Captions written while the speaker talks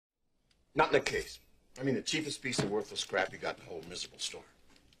Not in the case. I mean the cheapest piece of worthless scrap you got in the whole miserable store.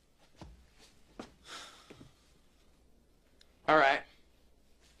 All right.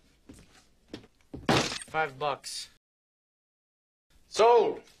 $5.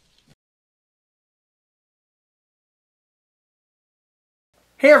 Sold!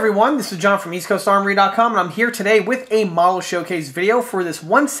 Hey everyone, this is John from EastCoastArmory.com, and I'm here today with a model showcase video for this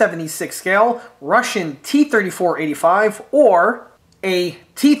 1/76 scale Russian T34-85 or a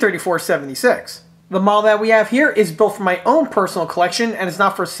T34-76. The model that we have here is built for my own personal collection and is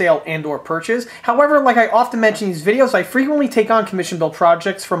not for sale and or purchase. However, like I often mention in these videos, I frequently take on commission build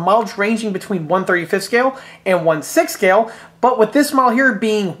projects for models ranging between 1/35 scale and 1/6 scale, but with this model here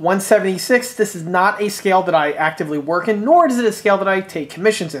being 1/76, this is not a scale that I actively work in, nor is it a scale that I take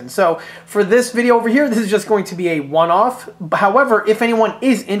commissions in. So for this video over here, this is just going to be a one-off. However, if anyone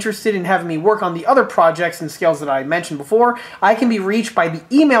is interested in having me work on the other projects and scales that I mentioned before, I can be reached by the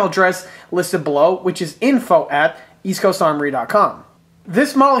email address listed below, which is info@eastcoastarmory.com.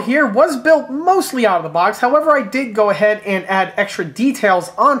 This model here was built mostly out of the box. However, I did go ahead and add extra details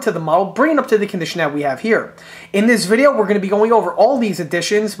onto the model, bringing it up to the condition that we have here. In this video, we're going to be going over all these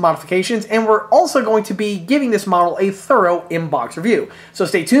additions, modifications, and we're also going to be giving this model a thorough in-box review. So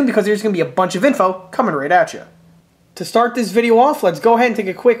stay tuned because there's going to be a bunch of info coming right at you. To start this video off, let's go ahead and take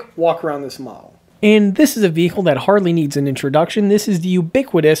a quick walk around this model. And this is a vehicle that hardly needs an introduction. This is the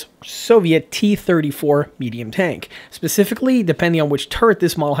ubiquitous Soviet T34 medium tank. Specifically, depending on which turret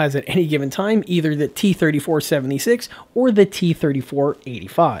this model has at any given time, either the T34-76 or the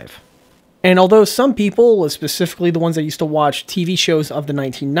T34-85. And although some people, specifically the ones that used to watch TV shows of the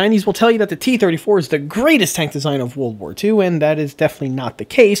 1990s, will tell you that the T-34 is the greatest tank design of World War II, and that is definitely not the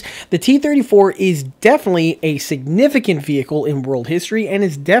case, the T-34 is definitely a significant vehicle in world history and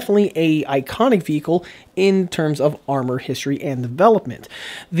is definitely an iconic vehicle in terms of armor history and development.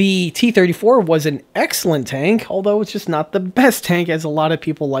 The T-34 was an excellent tank, although it's just not the best tank as a lot of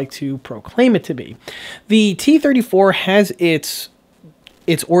people like to proclaim it to be. The T-34 has its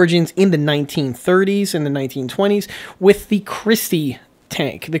origins in the 1930s and the 1920s with the Christie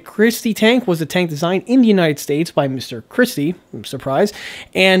tank. The Christie tank was a tank designed in the United States by Mr. Christie, surprise,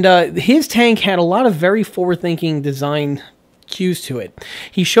 and his tank had a lot of very forward-thinking design cues to it.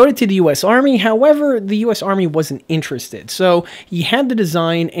 He showed it to the U.S. Army, however, the U.S. Army wasn't interested, so he had the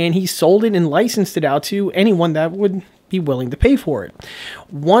design and he sold it and licensed it out to anyone that would be willing to pay for it.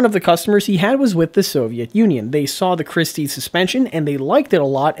 One of the customers he had was with the Soviet Union. They saw the Christie suspension and they liked it a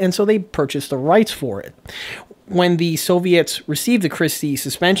lot, and so they purchased the rights for it. When the Soviets received the Christie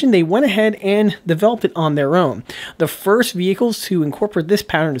suspension, they went ahead and developed it on their own. The first vehicles to incorporate this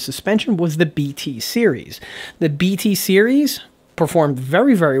pattern of suspension was the BT series. The BT series performed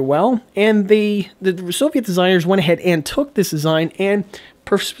very, very well, and the Soviet designers went ahead and took this design and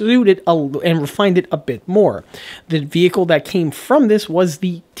pursued it and refined it a bit more. The vehicle that came from this was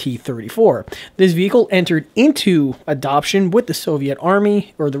the T-34. This vehicle entered into adoption with the Soviet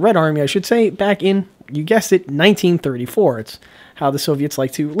Army, or the Red Army I should say, back in, you guessed it, 1934. It's how the Soviets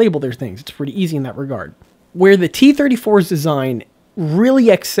like to label their things. It's pretty easy in that regard. Where the T-34's design really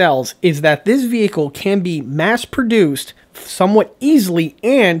excels is that this vehicle can be mass-produced somewhat easily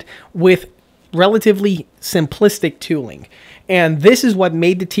and with relatively simplistic tooling. And this is what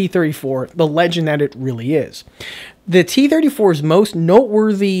made the T-34 the legend that it really is. The T-34's most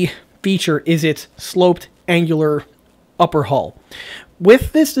noteworthy feature is its sloped angular upper hull.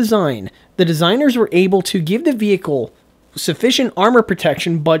 With this design, the designers were able to give the vehicle sufficient armor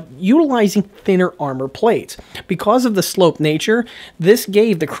protection, but utilizing thinner armor plates. Because of the sloped nature, this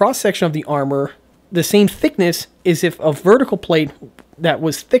gave the cross-section of the armor the same thickness as if a vertical plate that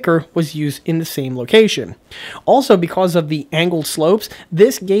was thicker was used in the same location. Also, because of the angled slopes,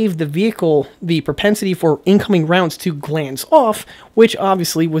 this gave the vehicle the propensity for incoming rounds to glance off, which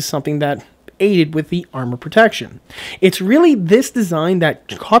obviously was something that aided with the armor protection. It's really this design that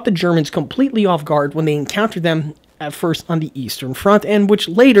caught the Germans completely off guard when they encountered them at first on the Eastern Front, and which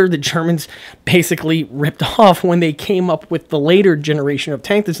later the Germans basically ripped off when they came up with the later generation of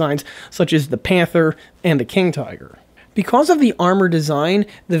tank designs, such as the Panther and the King Tiger. Because of the armor design,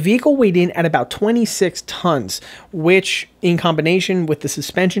 the vehicle weighed in at about 26 tons, which, in combination with the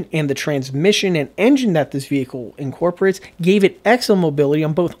suspension and the transmission and engine that this vehicle incorporates, gave it excellent mobility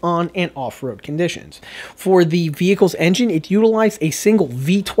on both on- and off-road conditions. For the vehicle's engine, it utilized a single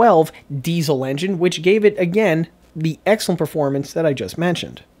V12 diesel engine, which gave it, again, the excellent performance that I just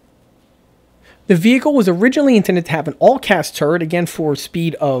mentioned. The vehicle was originally intended to have an all-cast turret, again for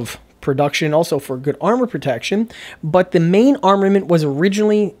speed of production, also for good armor protection, but the main armament was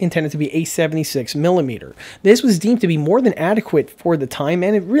originally intended to be a 76mm. This was deemed to be more than adequate for the time,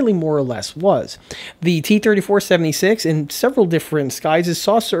 and it really more or less was. The T-34-76 in several different guises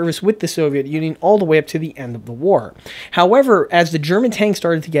saw service with the Soviet Union all the way up to the end of the war. However, as the German tanks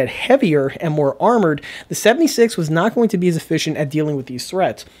started to get heavier and more armored, the 76 was not going to be as efficient at dealing with these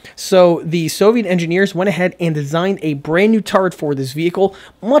threats. So the Soviet engineers went ahead and designed a brand new turret for this vehicle,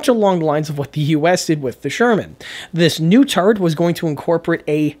 much along the lines of what the US did with the Sherman. This new turret was going to incorporate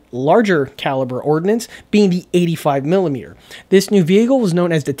a larger caliber ordnance, being the 85mm. This new vehicle was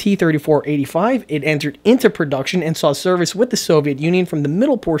known as the T-34-85. It entered into production and saw service with the Soviet Union from the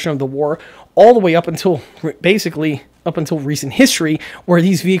middle portion of the war all the way up until basically up until recent history, where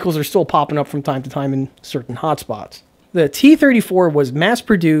these vehicles are still popping up from time to time in certain hotspots. The T-34 was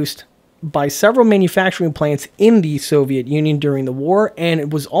mass-produced by several manufacturing plants in the Soviet Union during the war, and it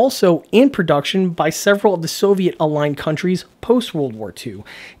was also in production by several of the Soviet-aligned countries post-World War II.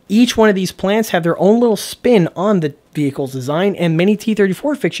 Each one of these plants have their own little spin on the vehicle's design, and many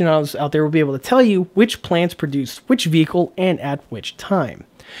T-34 aficionados out there will be able to tell you which plants produced which vehicle and at which time.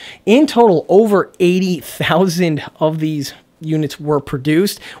 In total, over 80,000 of these units were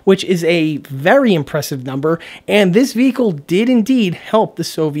produced, which is a very impressive number, and this vehicle did indeed help the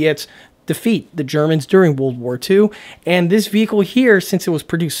Soviets defeat the Germans during World War II, and this vehicle here, since it was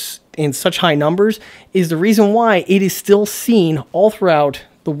produced in such high numbers, is the reason why it is still seen all throughout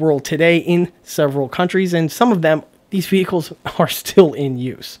the world today in several countries, and some of them, these vehicles are still in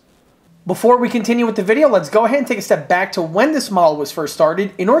use. Before we continue with the video, let's go ahead and take a step back to when this model was first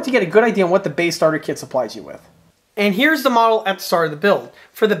started in order to get a good idea on what the base starter kit supplies you with. And here's the model at the start of the build.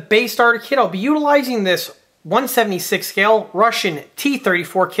 For the base starter kit, I'll be utilizing this 1/76 scale Russian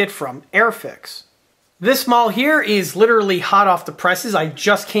T34 kit from Airfix. This model here is literally hot off the presses. I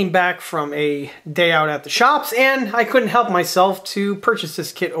just came back from a day out at the shops, and I couldn't help myself to purchase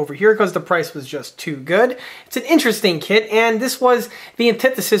this kit over here because the price was just too good. It's an interesting kit, and this was the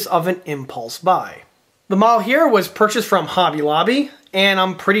antithesis of an impulse buy. The model here was purchased from Hobby Lobby, and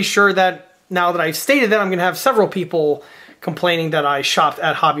I'm pretty sure that now that I've stated that, I'm going to have several people complaining that I shopped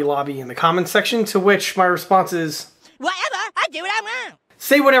at Hobby Lobby in the comments section, to which my response is, whatever, I do what I want.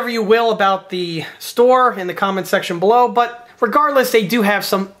 Say whatever you will about the store in the comment section below, but regardless, they do have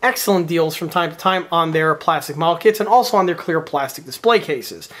some excellent deals from time to time on their plastic model kits and also on their clear plastic display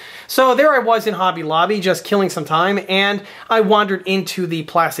cases. So there I was in Hobby Lobby just killing some time, and I wandered into the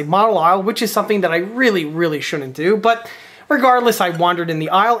plastic model aisle, which is something that I really shouldn't do, but regardless, I wandered in the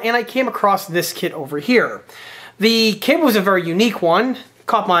aisle and I came across this kit over here. The kit was a very unique one.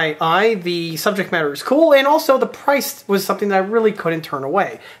 Caught my eye, the subject matter is cool, and also the price was something that I really couldn't turn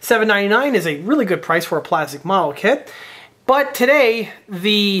away. $7.99 is a really good price for a plastic model kit, but today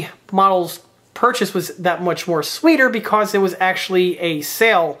the model's purchase was that much more sweeter because there was actually a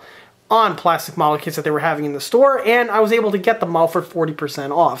sale on plastic model kits that they were having in the store, and I was able to get the model for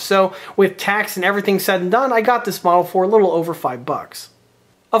 40% off. So with tax and everything said and done, I got this model for a little over $5.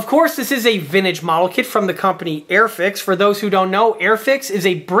 Of course, this is a vintage model kit from the company Airfix. For those who don't know, Airfix is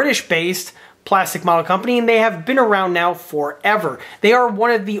a British-based plastic model company, and they have been around now forever. They are one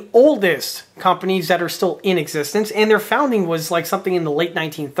of the oldest companies that are still in existence, and their founding was like something in the late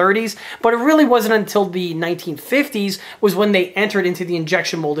 1930s, but it really wasn't until the 1950s was when they entered into the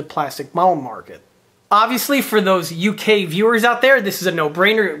injection molded plastic model market. Obviously, for those UK viewers out there, this is a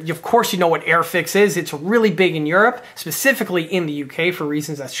no-brainer. Of course you know what Airfix is. It's really big in Europe, specifically in the UK for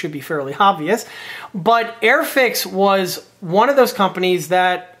reasons that should be fairly obvious. But Airfix was one of those companies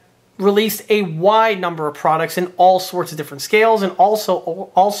that released a wide number of products in all sorts of different scales and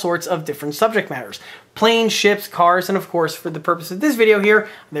also all sorts of different subject matters. Planes, ships, cars, and of course, for the purpose of this video here,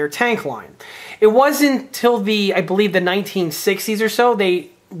 their tank line. It wasn't until the, I believe, the 1960s or so, they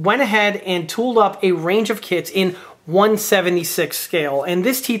went ahead and tooled up a range of kits in 1/76 scale, and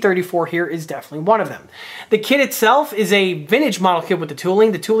this T34 here is definitely one of them. The kit itself is a vintage model kit with the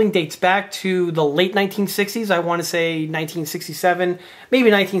tooling. The tooling dates back to the late 1960s, I want to say 1967,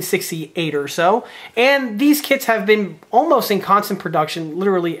 maybe 1968 or so, and these kits have been almost in constant production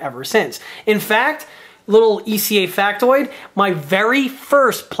literally ever since. In fact, little ECA factoid, my very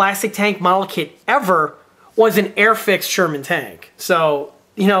first plastic tank model kit ever was an Airfix Sherman tank. So,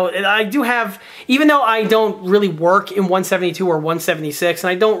 you know, I do have, even though I don't really work in 172 or 176, and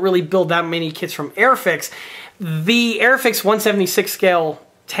I don't really build that many kits from Airfix, the Airfix 176 scale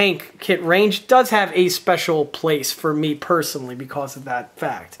tank kit range does have a special place for me personally because of that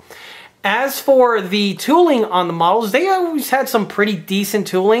fact. As for the tooling on the models, they always had some pretty decent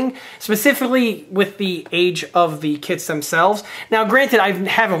tooling, specifically with the age of the kits themselves. Now, granted, I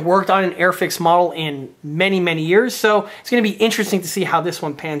haven't worked on an Airfix model in many, many years, so it's going to be interesting to see how this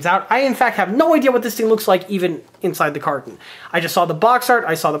one pans out. I, in fact, have no idea what this thing looks like even inside the carton. I just saw the box art,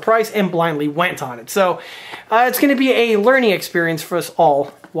 I saw the price, and blindly went on it. So, it's going to be a learning experience for us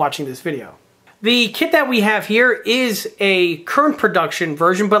all watching this video. The kit that we have here is a current production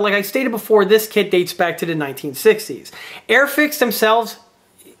version, but like I stated before, this kit dates back to the 1960s. Airfix themselves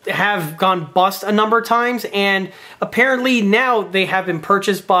have gone bust a number of times, and apparently now they have been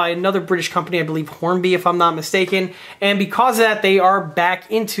purchased by another British company, I believe Hornby if I'm not mistaken, and because of that they are back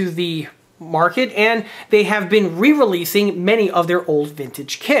into the market, and they have been re-releasing many of their old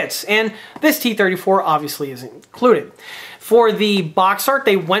vintage kits, and this T34 obviously is included. For the box art,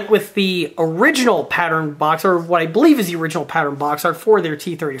 they went with the original pattern box art, or what I believe is the original pattern box art for their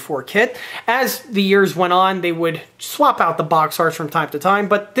T34 kit. As the years went on, they would swap out the box arts from time to time,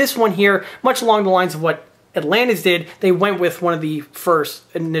 but this one here, much along the lines of what Atlantis did, they went with one of the first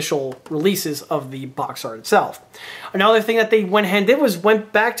initial releases of the box art itself. Another thing that they went ahead and did was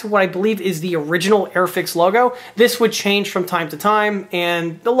went back to what I believe is the original Airfix logo. This would change from time to time,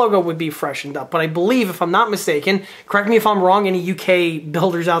 and the logo would be freshened up. But I believe, if I'm not mistaken, correct me if I'm wrong, any UK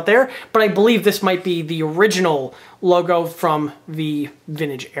builders out there, but I believe this might be the original logo from the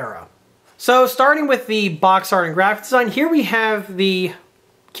vintage era. So starting with the box art and graphic design, here we have the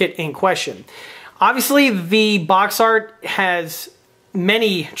kit in question. Obviously, the box art has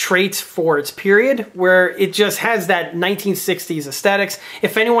many traits for its period, where it just has that 1960s aesthetics.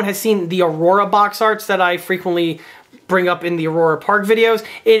 If anyone has seen the Aurora box arts that I frequently bring up in the Aurora Park videos,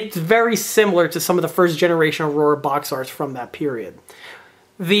 it's very similar to some of the first generation Aurora box arts from that period.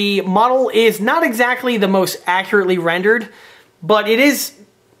 The model is not exactly the most accurately rendered, but it is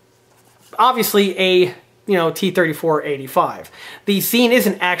obviously a T34 85. The scene is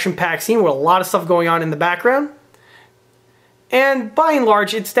an action-packed scene with a lot of stuff going on in the background. And by and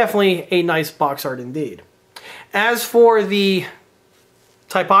large, it's definitely a nice box art indeed. As for the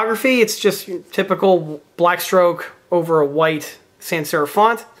typography, it's just typical black stroke over a white sans serif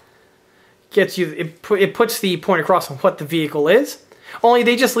font. It puts the point across on what the vehicle is. Only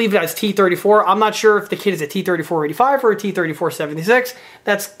they just leave it as T34. I'm not sure if the kit is a T34 85 or a T34 76.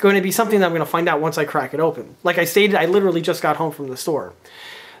 That's going to be something that I'm going to find out once I crack it open. Like I stated, I literally just got home from the store.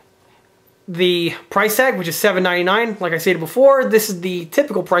 The price tag, which is $7.99, like I stated before, this is the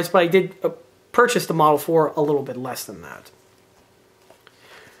typical price, but I did purchase the model for a little bit less than that.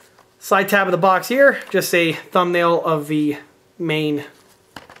 Side tab of the box here, just a thumbnail of the main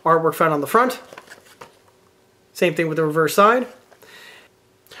artwork found on the front. Same thing with the reverse side.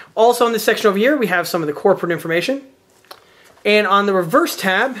 Also in this section over here, we have some of the corporate information. And on the reverse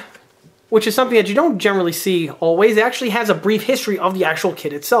tab, which is something that you don't generally see always, it actually has a brief history of the actual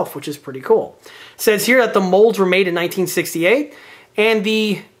kit itself, which is pretty cool. It says here that the molds were made in 1968, and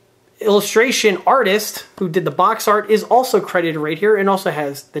the illustration artist who did the box art is also credited right here, and also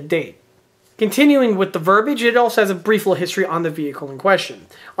has the date. Continuing with the verbiage, it also has a brief little history on the vehicle in question.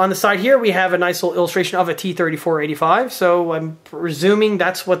 On the side here, we have a nice little illustration of a T34 85, so I'm presuming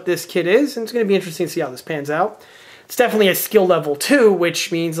that's what this kit is, and it's going to be interesting to see how this pans out. It's definitely a skill level 2,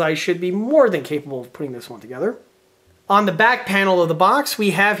 which means I should be more than capable of putting this one together. On the back panel of the box,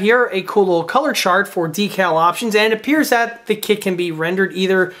 we have here a cool little color chart for decal options, and it appears that the kit can be rendered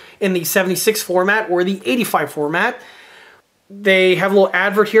either in the 76 format or the 85 format. They have a little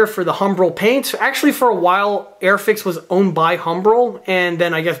advert here for the Humbrol paints. Actually, for a while, Airfix was owned by Humbrol, and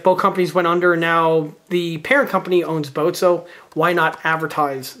then I guess both companies went under. Now the parent company owns both, so why not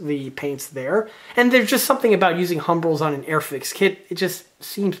advertise the paints there? And there's just something about using Humbrols on an Airfix kit. It just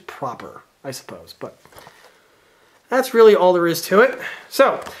seems proper, I suppose. But that's really all there is to it.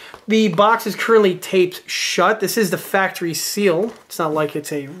 So the box is currently taped shut. This is the factory seal. It's not like it's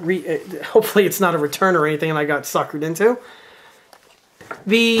hopefully it's not a return or anything and I got suckered into.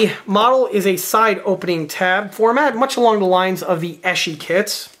 The model is a side opening tab format, much along the lines of the Eschi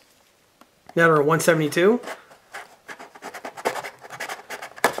kits that are 172.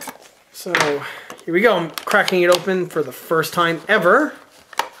 So here we go. I'm cracking it open for the first time ever.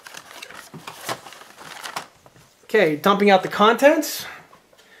 Okay, dumping out the contents.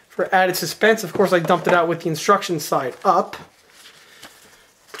 For added suspense, of course, I dumped it out with the instructions side up.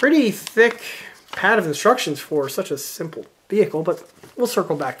 Pretty thick pad of instructions for such a simple vehicle, but we'll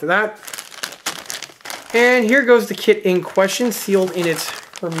circle back to that. And here goes the kit in question, sealed in its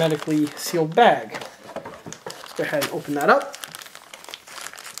hermetically sealed bag. Let's go ahead and open that up.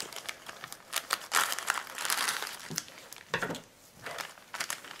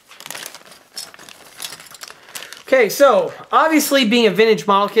 Okay, so obviously being a vintage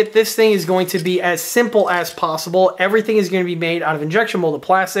model kit, this thing is going to be as simple as possible. Everything is going to be made out of injection molded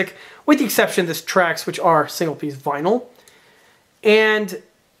plastic, with the exception of the tracks, which are single piece vinyl. And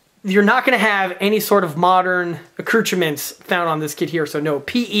you're not going to have any sort of modern accoutrements found on this kit here. So no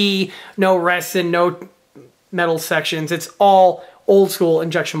PE, no resin, no metal sections. It's all old school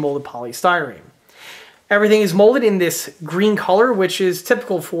injection molded polystyrene. Everything is molded in this green color, which is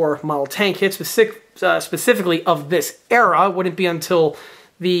typical for model tank kits, specifically of this era. It wouldn't be until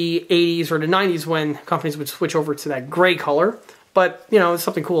the 80s or the 90s when companies would switch over to that gray color. But, you know, there's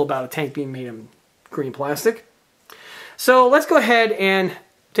something cool about a tank being made in green plastic. So let's go ahead and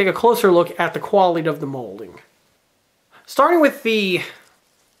take a closer look at the quality of the molding. Starting with the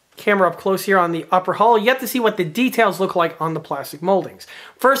camera up close here on the upper hull, you have to see what the details look like on the plastic moldings.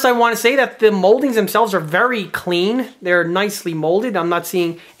 First, I want to say that the moldings themselves are very clean. They're nicely molded. I'm not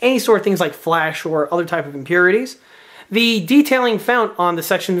seeing any sort of things like flash or other type of impurities. The detailing found on the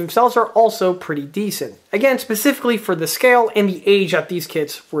sections themselves are also pretty decent. Again, specifically for the scale and the age that these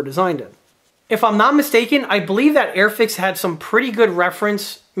kits were designed in. If I'm not mistaken, I believe that Airfix had some pretty good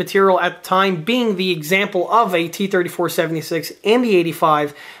reference material at the time, being the example of a T34-76 and the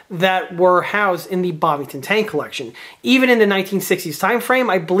 85 that were housed in the Bovington tank collection. Even in the 1960s time frame,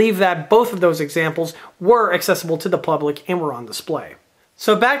 I believe that both of those examples were accessible to the public and were on display.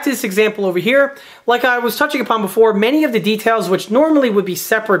 So back to this example over here, like I was touching upon before, many of the details which normally would be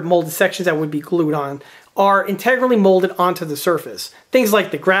separate molded sections that would be glued on are integrally molded onto the surface. Things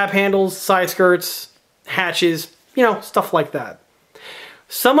like the grab handles, side skirts, hatches, you know, stuff like that.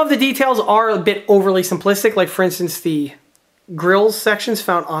 Some of the details are a bit overly simplistic, like for instance the grills sections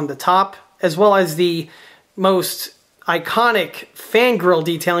found on the top, as well as the most iconic fan grill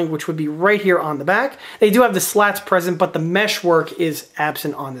detailing, which would be right here on the back. They do have the slats present, but the mesh work is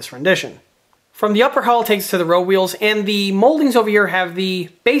absent on this rendition. From the upper hull takes to the row wheels, and the moldings over here have the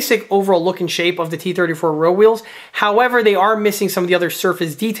basic overall look and shape of the T34 row wheels. However, they are missing some of the other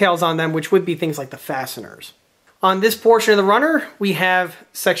surface details on them, which would be things like the fasteners. On this portion of the runner, we have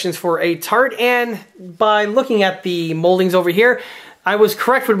sections for a turret, and by looking at the moldings over here, I was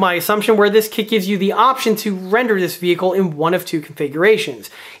correct with my assumption where this kit gives you the option to render this vehicle in one of two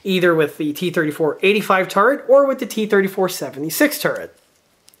configurations, either with the T34-85 turret or with the T34-76 turret.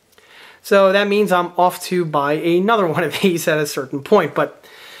 So that means I'm off to buy another one of these at a certain point, but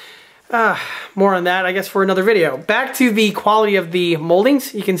more on that, I guess, for another video. Back to the quality of the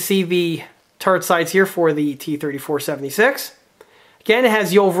moldings. You can see the turret sides here for the T34-76. Again, it has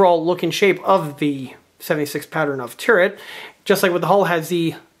the overall look and shape of the 76 pattern of turret. Just like with the hull, has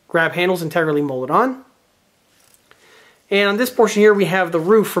the grab handles integrally molded on. And on this portion here, we have the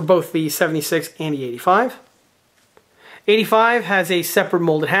roof for both the 76 and the 85. 85 has a separate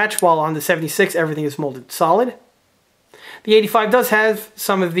molded hatch, while on the 76, everything is molded solid. The 85 does have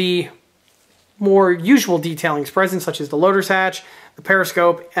some of the more usual detailings present, such as the loader's hatch, the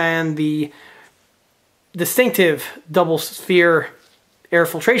periscope, and the distinctive double sphere air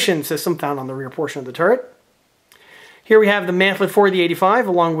filtration system found on the rear portion of the turret. Here we have the mantlet for the 85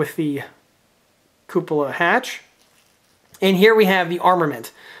 along with the cupola hatch. And here we have the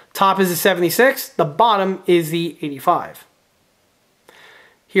armament. Top is the 76, the bottom is the 85.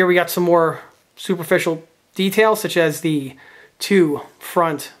 Here we got some more superficial details such as the two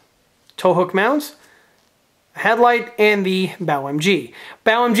front tow hook mounts, headlight, and the bow MG.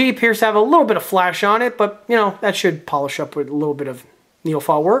 Bow MG appears to have a little bit of flash on it, but you know, that should polish up with a little bit of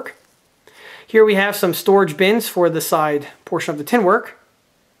neophyl work. Here we have some storage bins for the side portion of the tin work.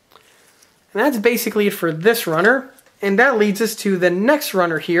 And that's basically it for this runner. And that leads us to the next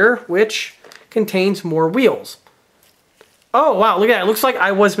runner here, which contains more wheels. Oh, wow, look at that. It looks like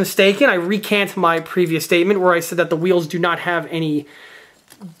I was mistaken. I recant my previous statement where I said that the wheels do not have any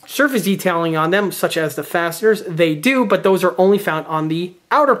surface detailing on them, such as the fasteners. They do, but those are only found on the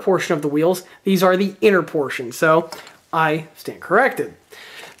outer portion of the wheels. These are the inner portion, so I stand corrected.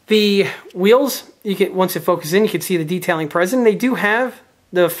 The wheels, once it focuses in, you can see the detailing present. They do have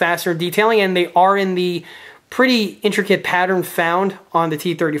the fastener detailing, and they are in the pretty intricate pattern found on the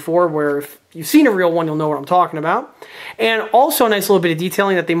T34, where if you've seen a real one, you'll know what I'm talking about. And also a nice little bit of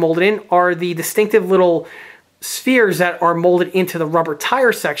detailing that they molded in are the distinctive little spheres that are molded into the rubber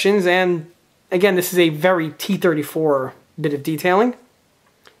tire sections. And again, this is a very T34 bit of detailing.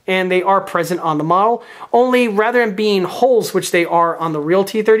 And they are present on the model. Only rather than being holes, which they are on the real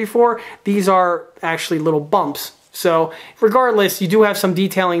T34, these are actually little bumps. So regardless, you do have some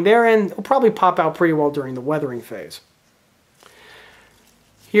detailing there, and it'll probably pop out pretty well during the weathering phase.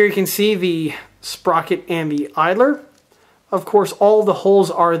 Here you can see the sprocket and the idler. Of course, all the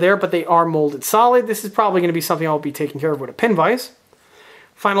holes are there, but they are molded solid. This is probably going to be something I'll be taking care of with a pin vise.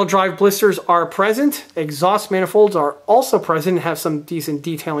 Final drive blisters are present. Exhaust manifolds are also present and have some decent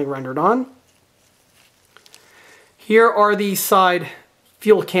detailing rendered on. Here are the side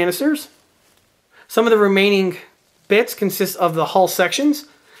fuel canisters. Some of the remaining bits consist of the hull sections.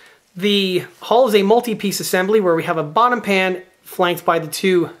 The hull is a multi-piece assembly where we have a bottom pan flanked by the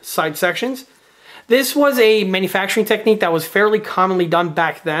two side sections. This was a manufacturing technique that was fairly commonly done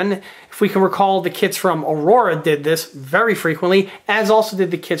back then. If we can recall, the kits from Aurora did this very frequently, as also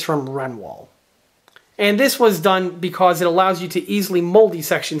did the kits from Renwall. And this was done because it allows you to easily mold these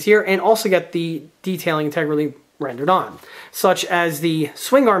sections here and also get the detailing integrally rendered on, such as the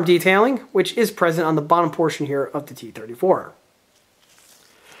swing arm detailing, which is present on the bottom portion here of the T34.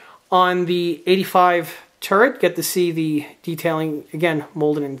 On the 85 turret, get to see the detailing, again,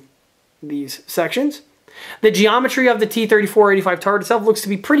 molded in these sections. The geometry of the T34-85 turret itself looks to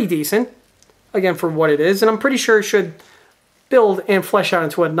be pretty decent, again, for what it is, and I'm pretty sure it should build and flesh out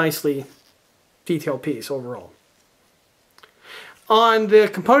into a nicely detailed piece overall. On the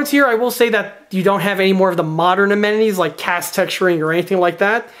components here, I will say that you don't have any more of the modern amenities like cast texturing or anything like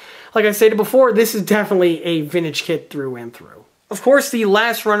that. Like I stated before, this is definitely a vintage kit through and through. Of course, the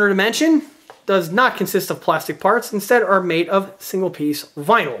last runner to mention does not consist of plastic parts, instead are made of single-piece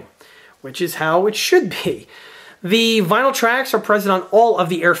vinyl, which is how it should be. The vinyl tracks are present on all of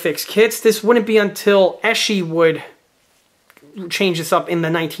the Airfix kits. This wouldn't be until Eschi would change this up in the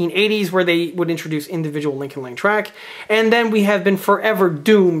 1980s, where they would introduce individual link and lane track, and then we have been forever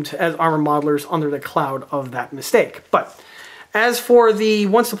doomed as armor modelers under the cloud of that mistake. But as for the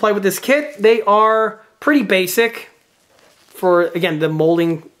ones to play with this kit, they are pretty basic for, again, the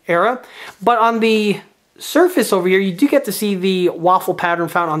molding era, but on the surface over here, you do get to see the waffle pattern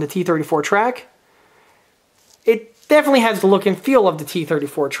found on the T34 track. It definitely has the look and feel of the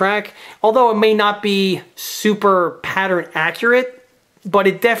T34 track, although it may not be super pattern accurate, but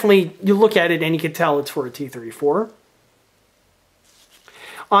it definitely, you look at it and you can tell it's for a T34.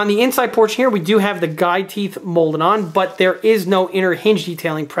 On the inside portion here, we do have the guide teeth molded on, but there is no inner hinge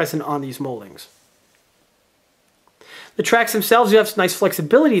detailing present on these moldings. The tracks themselves, you have some nice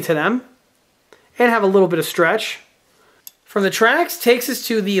flexibility to them and have a little bit of stretch. From the tracks takes us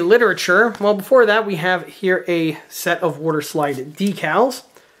to the literature. Well, before that, we have here a set of water slide decals.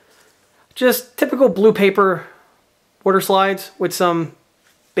 Just typical blue paper water slides with some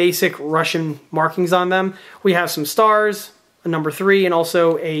basic Russian markings on them. We have some stars, a number 3, and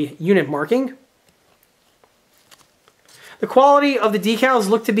also a unit marking. The quality of the decals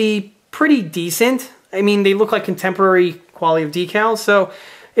look to be pretty decent. I mean, they look like contemporary quality of decals, so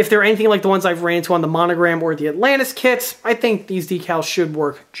if they're anything like the ones I've ran into on the Monogram or the Atlantis kits, I think these decals should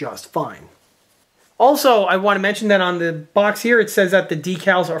work just fine. Also, I want to mention that on the box here, it says that the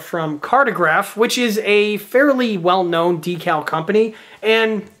decals are from Cartograph, which is a fairly well-known decal company,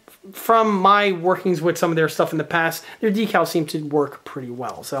 and from my workings with some of their stuff in the past, their decals seem to work pretty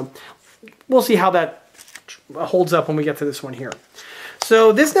well. So we'll see how that holds up when we get to this one here.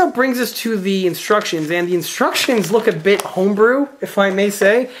 So this now brings us to the instructions, and the instructions look a bit homebrew, if I may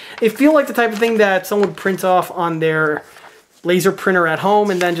say. They feel like the type of thing that someone would print off on their laser printer at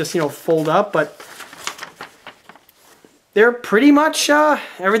home and then just, you know, fold up, but they're pretty much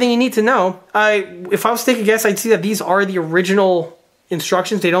everything you need to know. If I was to take a guess, I'd see that these are the original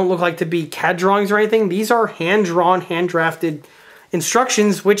instructions. They don't look like to be CAD drawings or anything. These are hand-drawn, hand-drafted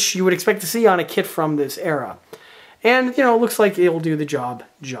instructions, which you would expect to see on a kit from this era. And, you know, it looks like it'll do the job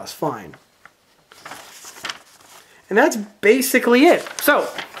just fine. And that's basically it.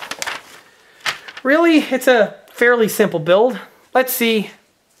 So, really, it's a fairly simple build. Let's see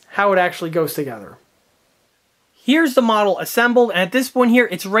how it actually goes together. Here's the model assembled, and at this point here,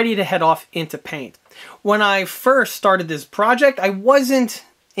 it's ready to head off into paint. When I first started this project, I wasn't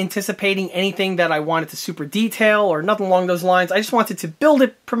anticipating anything that I wanted to super detail or nothing along those lines. I just wanted to build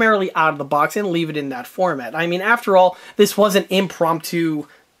it primarily out of the box and leave it in that format. I mean, after all, this was an impromptu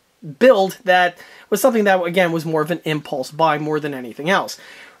build that was something that, again, was more of an impulse buy more than anything else.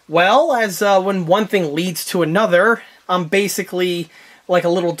 Well, as when one thing leads to another, I'm basically like a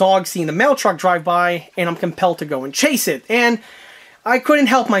little dog seeing the mail truck drive by, and I'm compelled to go and chase it. And I couldn't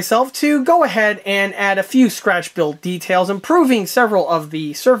help myself to go ahead and add a few scratch build details, improving several of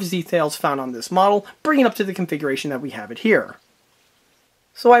the surface details found on this model, bringing it up to the configuration that we have it here.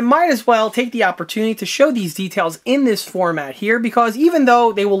 So I might as well take the opportunity to show these details in this format here, because even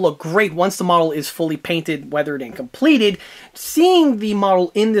though they will look great once the model is fully painted, weathered, and completed, seeing the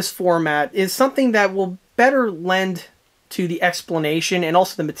model in this format is something that will better lend to the explanation and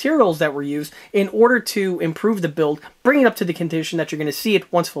also the materials that were used in order to improve the build, bring it up to the condition that you're going to see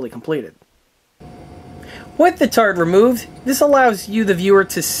it once fully completed. With the turret removed, this allows you, the viewer,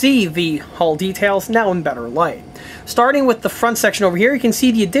 to see the hull details now in better light. Starting with the front section over here, you can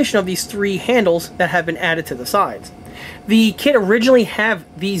see the addition of these 3 handles that have been added to the sides. The kit originally have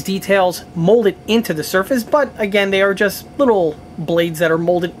these details molded into the surface, but again, they are just little blades that are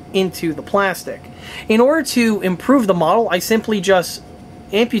molded into the plastic. In order to improve the model, I simply just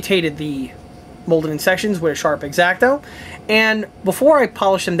amputated the molded in sections with a sharp X-Acto, and before I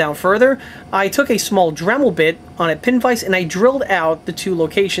polished them down further, I took a small Dremel bit on a pin vise and I drilled out the 2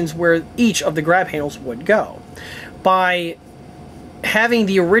 locations where each of the grab handles would go. By having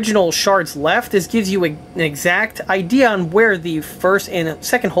the original shards left, this gives you an exact idea on where the first and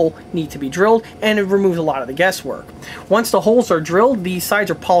second hole need to be drilled, and it removes a lot of the guesswork. Once the holes are drilled, the sides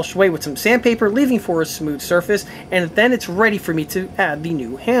are polished away with some sandpaper, leaving for a smooth surface, and then it's ready for me to add the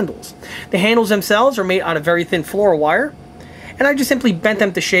new handles. The handles themselves are made out of very thin fluoro wire, and I just simply bent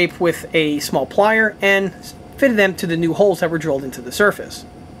them to shape with a small plier and fitted them to the new holes that were drilled into the surface.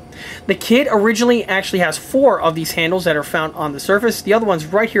 The kit originally actually has 4 of these handles that are found on the surface. The other one's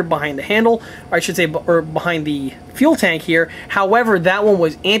right here behind the handle, or I should say behind the fuel tank here. However, that one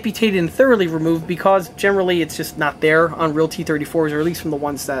was amputated and thoroughly removed because generally it's just not there on real T34s, or at least from the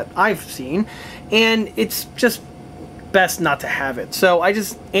ones that I've seen, and it's just best not to have it. So I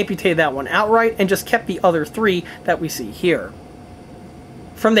just amputated that one outright and just kept the other 3 that we see here.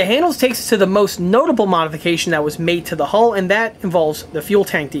 From the handles takes us to the most notable modification that was made to the hull, and that involves the fuel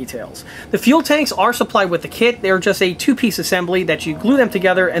tank details. The fuel tanks are supplied with the kit. They're just a 2-piece assembly that you glue them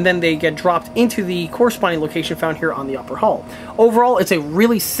together and then they get dropped into the corresponding location found here on the upper hull. Overall, it's a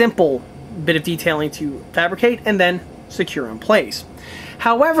really simple bit of detailing to fabricate and then secure in place.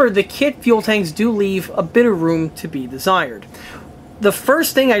 However, the kit fuel tanks do leave a bit of room to be desired. The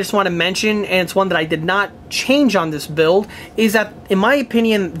first thing I just want to mention, and it's one that I did not change on this build, is that, in my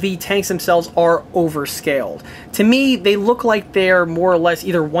opinion, the tanks themselves are overscaled. To me, they look like they're more or less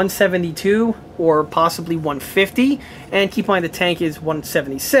either 172 or possibly 150, and keep in mind the tank is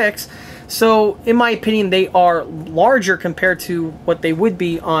 176. So, in my opinion, they are larger compared to what they would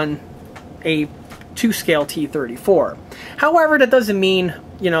be on a 2-scale T34. However, that doesn't mean,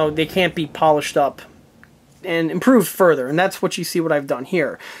 you know, they can't be polished up and improved further, and that's what you see what I've done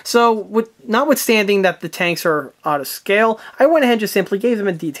here. So, notwithstanding that the tanks are out of scale, I went ahead and just simply gave them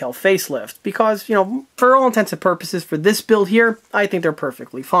a detailed facelift, because, you know, for all intents and purposes for this build here, I think they're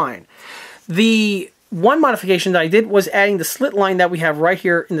perfectly fine. The one modification that I did was adding the slit line that we have right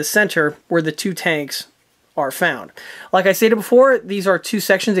here in the center where the 2 tanks are found. Like I stated before, these are 2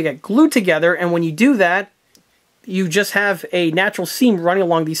 sections that get glued together, and when you do that, you just have a natural seam running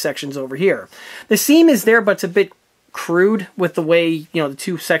along these sections over here. The seam is there, but it's a bit crude with the way, you know, the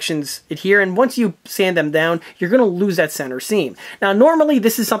 2 sections adhere, and once you sand them down, you're going to lose that center seam. Now, normally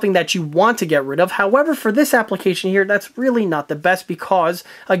this is something that you want to get rid of. However, for this application here, that's really not the best because,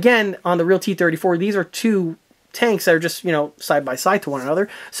 again, on the real T34, these are 2 tanks that are just, you know, side by side to one another,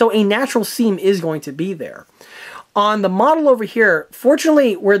 so a natural seam is going to be there. On the model over here,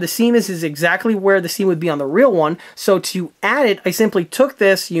 fortunately, where the seam is exactly where the seam would be on the real one. So to add it, I simply took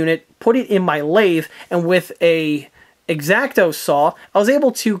this unit, put it in my lathe, and with a X-Acto saw, I was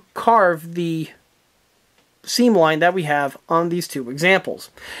able to carve the seam line that we have on these 2 examples.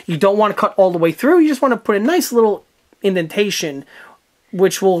 You don't want to cut all the way through, you just want to put a nice little indentation,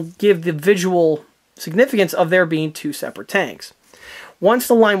 which will give the visual significance of there being 2 separate tanks. Once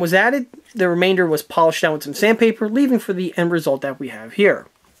the line was added, the remainder was polished down with some sandpaper, leaving for the end result that we have here.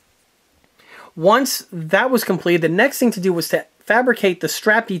 Once that was completed, the next thing to do was to fabricate the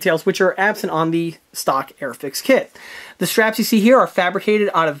strap details, which are absent on the stock Airfix kit. The straps you see here are fabricated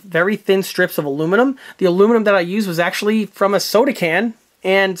out of very thin strips of aluminum. The aluminum that I used was actually from a soda can,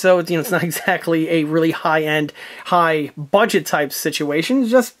 and so, you know, it's not exactly a really high-end, high-budget type situation.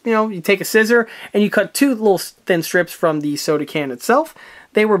 It's just, you know, you take a scissor and you cut 2 little thin strips from the soda can itself.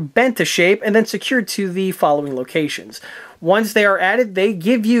 They were bent to shape and then secured to the following locations. Once they are added, they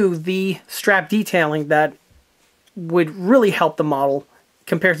give you the strap detailing that would really help the model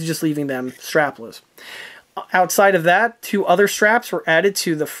compared to just leaving them strapless. Outside of that, 2 other straps were added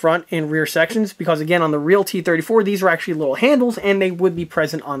to the front and rear sections because, again, on the real T34, these are actually little handles and they would be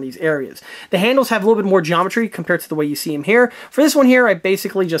present on these areas. The handles have a little bit more geometry compared to the way you see them here. For this one here, I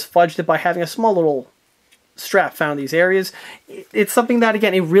basically just fudged it by having a small little strap found in these areas. It's something that,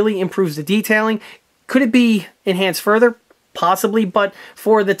 again, it really improves the detailing. Could it be enhanced further? Possibly, but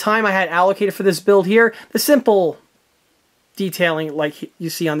for the time I had allocated for this build here, the simple detailing like you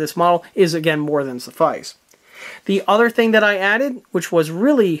see on this model is, again, more than suffice. The other thing that I added, which was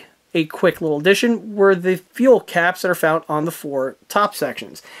really a quick little addition, were the fuel caps that are found on the 4 top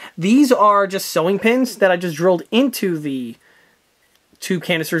sections. These are just sewing pins that I just drilled into the 2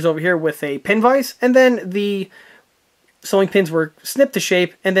 canisters over here with a pin vise, and then the sewing pins were snipped to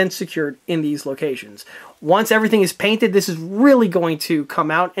shape and then secured in these locations. Once everything is painted, this is really going to come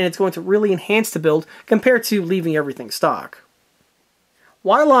out, and it's going to really enhance the build compared to leaving everything stock.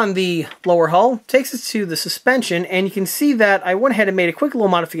 While on the lower hull, takes us to the suspension, and you can see that I went ahead and made a quick little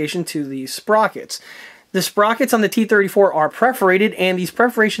modification to the sprockets. The sprockets on the T34 are perforated, and these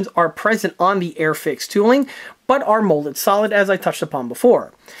perforations are present on the Airfix tooling, but are molded solid, as I touched upon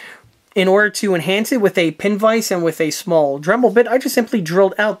before. In order to enhance it with a pin vise and with a small Dremel bit, I just simply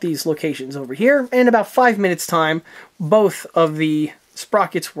drilled out these locations over here, and in about 5 minutes time, both of the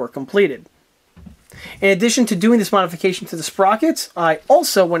sprockets were completed. In addition to doing this modification to the sprockets, I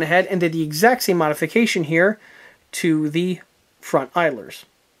also went ahead and did the exact same modification here to the front idlers.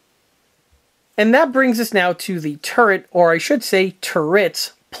 And that brings us now to the turret, or I should say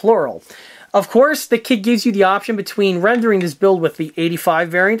turrets, plural. Of course, the kit gives you the option between rendering this build with the 85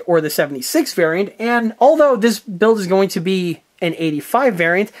 variant or the 76 variant, and although this build is going to be an 85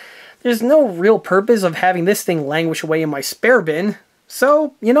 variant, there's no real purpose of having this thing languish away in my spare bin.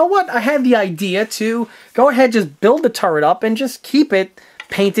 So, you know what? I had the idea to go ahead, just build the turret up and just keep it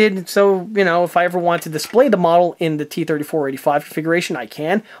painted. So, you know, if I ever want to display the model in the T34-85 configuration, I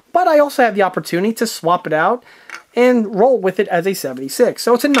can. But I also have the opportunity to swap it out and roll with it as a 76.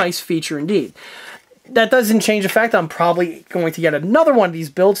 So it's a nice feature indeed. That doesn't change the fact that I'm probably going to get another one of these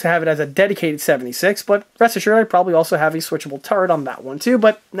builds to have it as a dedicated 76, but rest assured I'd probably also have a switchable turret on that one too,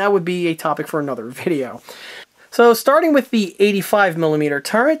 but that would be a topic for another video. So starting with the 85mm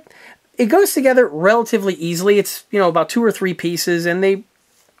turret, it goes together relatively easily. It's, you know, about 2 or 3 pieces, and they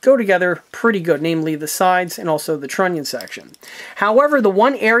go together pretty good, namely the sides and also the trunnion section. However, the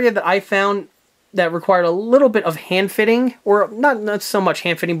one area that I found that required a little bit of hand fitting, or not so much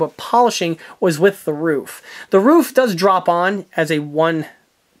hand fitting, but polishing, was with the roof. The roof does drop on as a one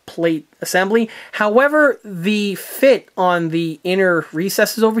plate assembly. However, the fit on the inner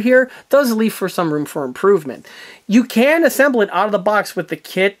recesses over here does leave for some room for improvement. You can assemble it out of the box with the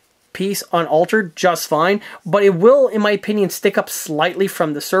kit piece unaltered just fine, but it will, in my opinion, stick up slightly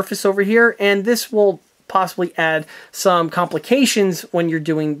from the surface over here, and this will possibly add some complications when you're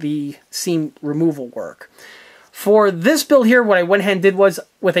doing the seam removal work. For this build here, what I went ahead and did was,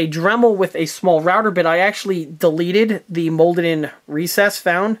 with a Dremel with a small router bit, I actually deleted the molded in recess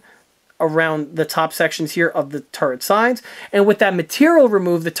found around the top sections here of the turret sides, and with that material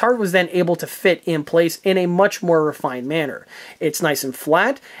removed, the turret was then able to fit in place in a much more refined manner. It's nice and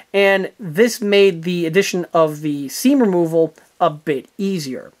flat, and this made the addition of the seam removal a bit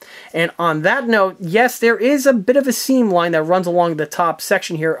easier. And on that note, yes, there is a bit of a seam line that runs along the top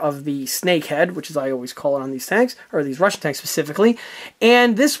section here of the snake head, which is I always call it on these tanks, or these Russian tanks specifically.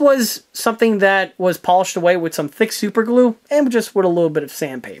 And this was something that was polished away with some thick super glue and just with a little bit of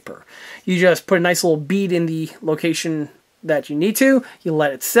sandpaper. You just put a nice little bead in the location that you need to, you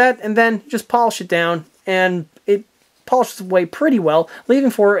let it set, and then just polish it down, and it polishes away pretty well,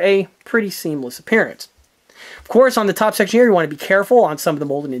 leaving for a pretty seamless appearance. Of course, on the top section here, you want to be careful on some of the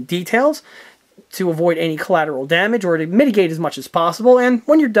molding in details to avoid any collateral damage or to mitigate as much as possible, and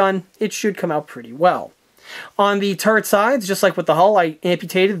when you're done, it should come out pretty well. On the turret sides, just like with the hull, I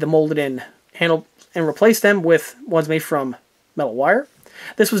amputated the molded in handle and replaced them with ones made from metal wire.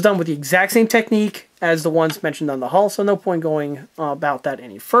 This was done with the exact same technique as the ones mentioned on the hull, so no point going about that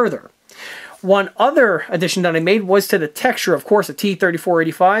any further. One other addition that I made was to the texture. Of course, the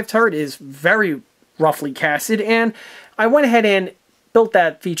T34-85 turret is very roughly casted, and I went ahead and built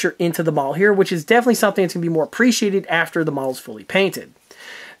that feature into the model here, which is definitely something that's going to be more appreciated after the model is fully painted.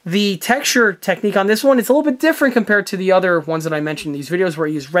 The texture technique on this one is a little bit different compared to the other ones that I mentioned in these videos where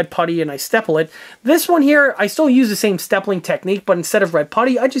I use red putty and I stipple it. This one here, I still use the same stippling technique, but instead of red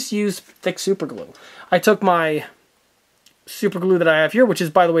putty, I just use thick super glue. I took my super glue that I have here, which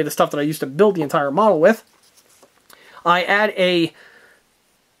is, by the way, the stuff that I used to build the entire model with. I add a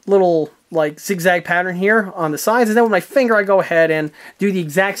little like zigzag pattern here on the sides, and then with my finger I go ahead and do the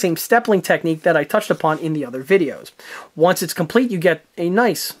exact same stippling technique that I touched upon in the other videos. Once it's complete, you get a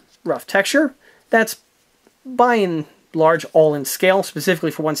nice rough texture that's by and large all in scale,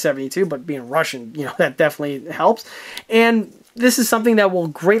 specifically for 172, but being Russian, you know, that definitely helps. And this is something that will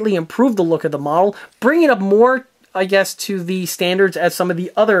greatly improve the look of the model, bring it up more, I guess, to the standards as some of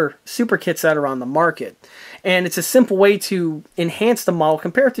the other super kits that are on the market. And it's a simple way to enhance the model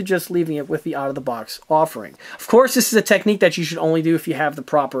compared to just leaving it with the out-of-the-box offering. Of course, this is a technique that you should only do if you have the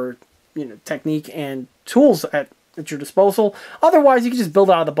proper technique and tools at your disposal. Otherwise, you can just build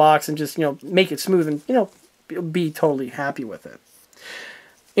it out of the box and just make it smooth and be totally happy with it.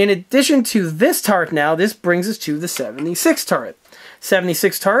 In addition to this turret now, this brings us to the 76 turret.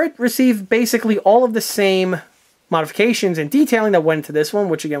 76 turret received basically all of the same modifications and detailing that went into this one,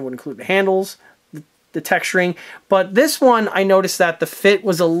 which again would include the handles, the texturing. But this one, I noticed that the fit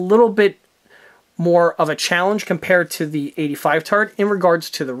was a little bit more of a challenge compared to the 85 turret in regards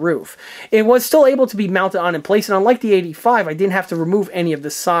to the roof. It was still able to be mounted on in place, and unlike the 85, I didn't have to remove any of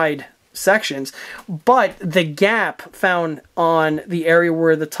the side sections, but the gap found on the area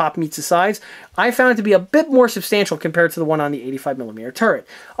where the top meets the sides, I found it to be a bit more substantial compared to the one on the 85mm turret.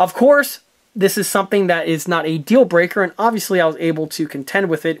 Of course, this is something that is not a deal breaker, and obviously I was able to contend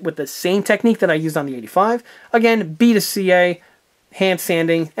with it with the same technique that I used on the 85. Again, B to CA, hand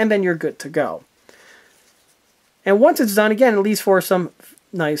sanding, and then you're good to go. And once it's done, again, it leads for some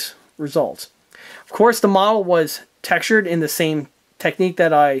nice results. Of course, the model was textured in the same technique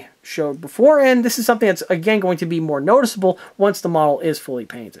that I showed before, and this is something that's again going to be more noticeable once the model is fully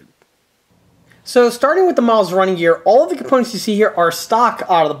painted. So starting with the model's running gear, all of the components you see here are stock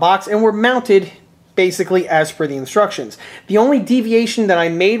out of the box and were mounted basically as per the instructions. The only deviation that I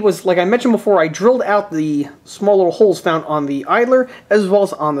made was, like I mentioned before, I drilled out the small little holes found on the idler as well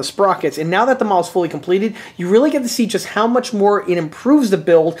as on the sprockets. And now that the model is fully completed, you really get to see just how much more it improves the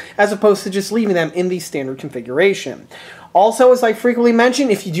build as opposed to just leaving them in the standard configuration. Also, as I frequently mention,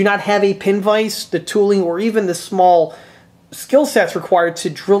 if you do not have a pin vise, the tooling, or even the small skill sets required to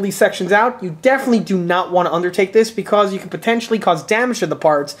drill these sections out, you definitely do not want to undertake this because you can potentially cause damage to the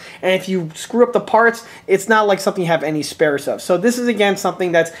parts, and if you screw up the parts, it's not like something you have any spares of. So this is again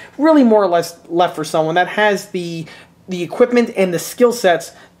something that's really more or less left for someone that has the equipment and the skill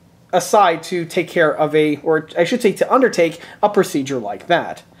sets aside to take care of or I should say to undertake a procedure like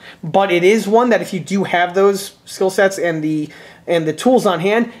that. But it is one that if you do have those skill sets and the tools on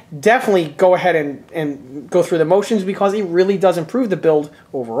hand, definitely go ahead and go through the motions because it really does improve the build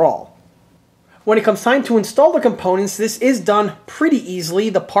overall. When it comes time to install the components, this is done pretty easily.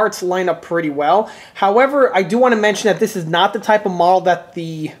 The parts line up pretty well. However, I do want to mention that this is not the type of model that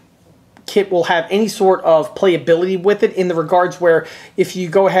the kit will have any sort of playability with it in the regards where if you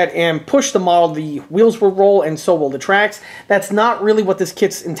go ahead and push the model, the wheels will roll and so will the tracks. That's not really what this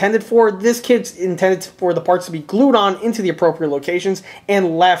kit's intended for. This kit's intended for the parts to be glued on into the appropriate locations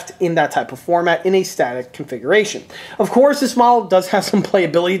and left in that type of format in a static configuration. Of course, this model does have some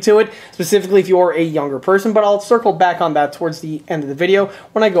playability to it, specifically if you're a younger person, but I'll circle back on that towards the end of the video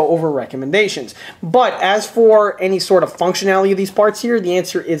when I go over recommendations. But as for any sort of functionality of these parts here, the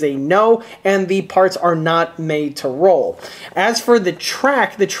answer is a no, and the parts are not made to roll. As for the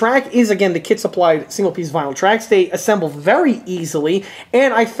track is, again, the kit supplied single piece vinyl tracks. They assemble very easily,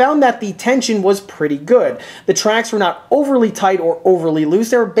 and I found that the tension was pretty good. The tracks were not overly tight or overly loose.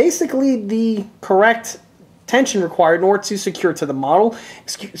 They were basically the correct tension required in order to secure to the model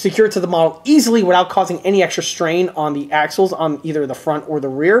easily without causing any extra strain on the axles on either the front or the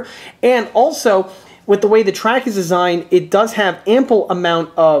rear. And also, with the way the track is designed, it does have ample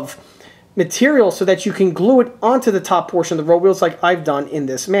amount of material so that you can glue it onto the top portion of the road wheels like I've done in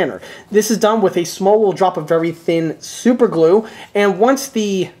this manner. This is done with a small little drop of very thin super glue, and once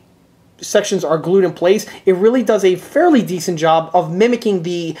the sections are glued in place, it really does a fairly decent job of mimicking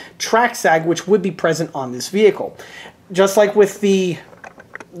the track sag which would be present on this vehicle. Just like with the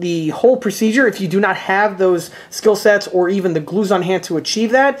whole procedure, if you do not have those skill sets or even the glues on hand to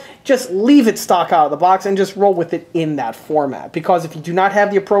achieve that, just leave it stock out of the box and just roll with it in that format. Because if you do not have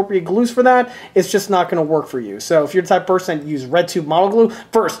the appropriate glues for that, it's just not going to work for you. So if you're the type of person that use red tube model glue,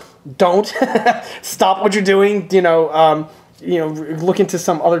 first, don't. Stop what you're doing, look into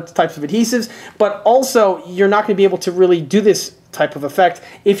some other types of adhesives. But also, you're not going to be able to really do this type of effect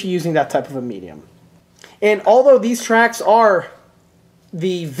if you're using that type of a medium. And although these tracks are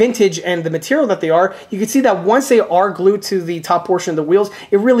the vintage and the material that they are, you can see that once they are glued to the top portion of the wheels,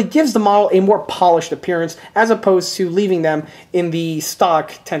 it really gives the model a more polished appearance as opposed to leaving them in the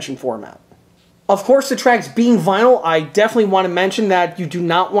stock tension format. Of course, the tracks being vinyl, I definitely want to mention that you do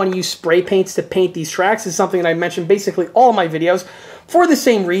not want to use spray paints to paint these tracks. It's something that I mentioned basically all of my videos for the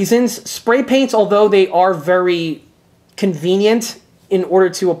same reasons. Spray paints, although they are very convenient in order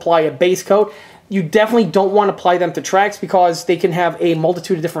to apply a base coat, you definitely don't want to apply them to tracks because they can have a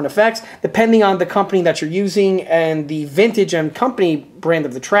multitude of different effects depending on the company that you're using and the vintage and company brand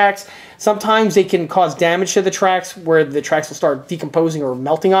of the tracks. Sometimes they can cause damage to the tracks where the tracks will start decomposing or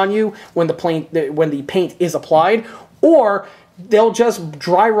melting on you when the paint is applied. Or they'll just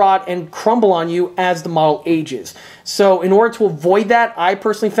dry rot and crumble on you as the model ages. So in order to avoid that, I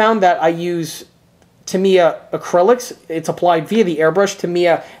personally found that I use Tamiya acrylics. It's applied via the airbrush.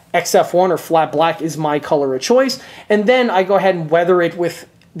 Tamiya XF1 or flat black is my color of choice. And then I go ahead and weather it with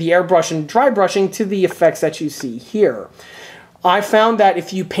the airbrush and dry brushing to the effects that you see here. I found that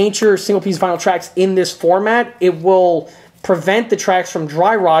if you paint your single piece vinyl tracks in this format, it will prevent the tracks from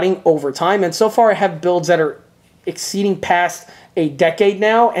dry rotting over time. And so far I have builds that are exceeding past a decade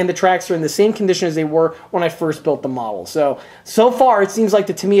now, and the tracks are in the same condition as they were when I first built the model. So far it seems like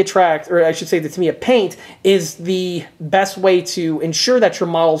the Tamiya tracks, or I should say the Tamiya paint, is the best way to ensure that your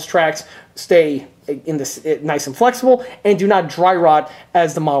model's tracks stay in this nice and flexible and do not dry rot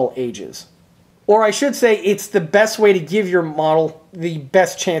as the model ages. Or I should say, it's the best way to give your model the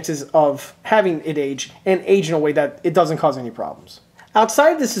best chances of having it age, and age in a way that it doesn't cause any problems.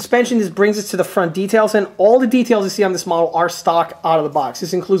 Outside of the suspension, this brings us to the front details, and all the details you see on this model are stock out of the box.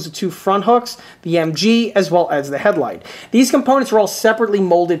 This includes the 2 front hooks, the MG, as well as the headlight. These components are all separately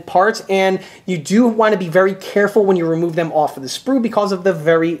molded parts, and you do want to be very careful when you remove them off of the sprue because of the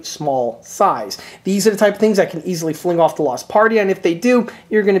very small size. These are the type of things that can easily fling off the lost party, and if they do,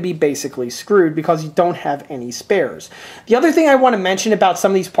 you're going to be basically screwed because you don't have any spares. The other thing I want to mention about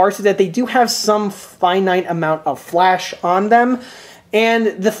some of these parts is that they do have some finite amount of flash on them.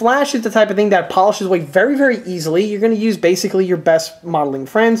 And the flash is the type of thing that polishes away very, very easily. You're going to use basically your best modeling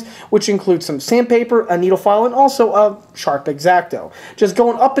friends, which includes some sandpaper, a needle file, and also a sharp X-Acto. Just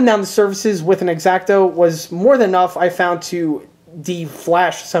going up and down the surfaces with an X-Acto was more than enough, I found, to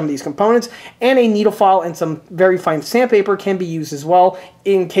de-flash some of these components, and a needle file and some very fine sandpaper can be used as well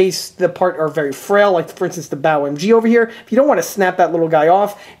in case the part are very frail, like for instance the bow MG over here. If you don't want to snap that little guy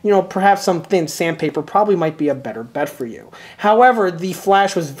off, perhaps some thin sandpaper probably might be a better bet for you. However, the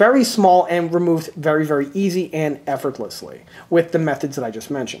flash was very small and removed very, very easy and effortlessly with the methods that I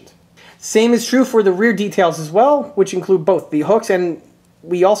just mentioned. Same is true for the rear details as well, which include both the hooks, and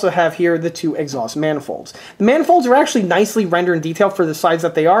we also have here the 2 exhaust manifolds. The manifolds are actually nicely rendered in detail for the size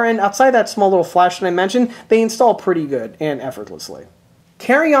that they are, and outside that small little flash that I mentioned, they install pretty good and effortlessly.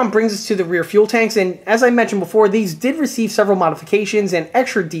 Carry on brings us to the rear fuel tanks, and as I mentioned before, these did receive several modifications and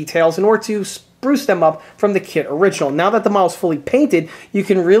extra details in order to spruce them up from the kit original. Now that the model is fully painted, you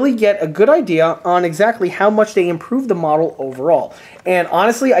can really get a good idea on exactly how much they improved the model overall. And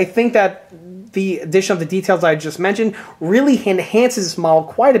honestly, I think that the addition of the details I just mentioned really enhances this model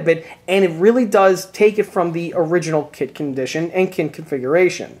quite a bit, and it really does take it from the original kit condition and kit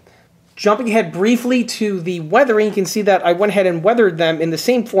configuration. Jumping ahead briefly to the weathering, you can see that I went ahead and weathered them in the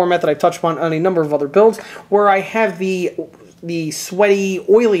same format that I've touched upon on a number of other builds, where I have the sweaty,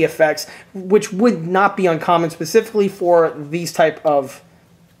 oily effects, which would not be uncommon specifically for these type of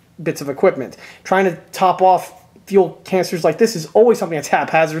bits of equipment. Trying to top off fuel canisters like this is always something that's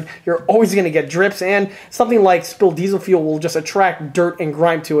haphazard. You're always going to get drips, and something like spilled diesel fuel will just attract dirt and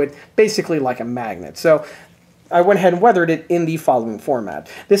grime to it, basically like a magnet. So I went ahead and weathered it in the following format.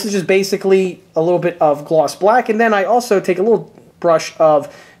 This is just basically a little bit of gloss black, and then I also take a little brush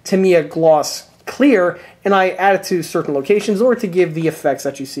of Tamiya gloss clear, and I add it to certain locations in order to give the effects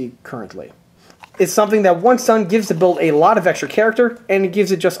that you see currently. It's something that once done gives the build a lot of extra character, and it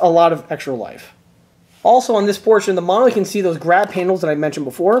gives it just a lot of extra life. Also on this portion of the model, you can see those grab handles that I mentioned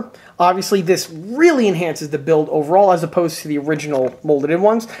before. Obviously, this really enhances the build overall as opposed to the original molded-in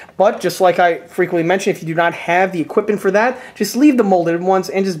ones. But just like I frequently mention, if you do not have the equipment for that, just leave the molded-in ones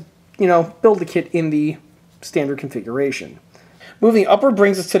and just, build the kit in the standard configuration. Moving upward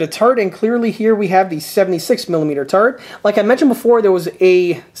brings us to the turret, and clearly here we have the 76mm turret. Like I mentioned before, there was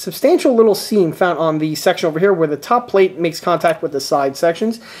a substantial little seam found on the section over here where the top plate makes contact with the side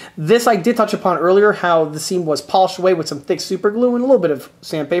sections. This I did touch upon earlier, how the seam was polished away with some thick super glue and a little bit of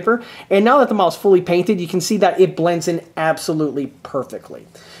sandpaper. And now that the model's fully painted, you can see that it blends in absolutely perfectly.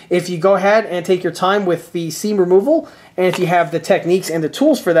 If you go ahead and take your time with the seam removal, and if you have the techniques and the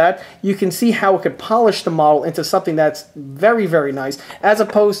tools for that, you can see how it could polish the model into something that's very, very nice, as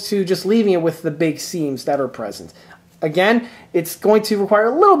opposed to just leaving it with the big seams that are present. Again, it's going to require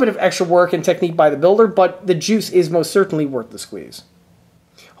a little bit of extra work and technique by the builder, but the juice is most certainly worth the squeeze.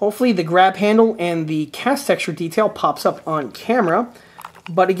 Hopefully the grab handle and the cast texture detail pops up on camera,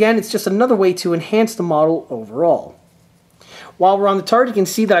 but again, it's just another way to enhance the model overall. While we're on the turret, you can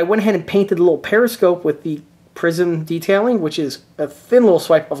see that I went ahead and painted a little periscope with the prism detailing, which is a thin little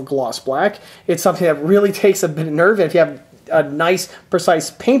swipe of gloss black. It's something that really takes a bit of nerve, and if you have a nice, precise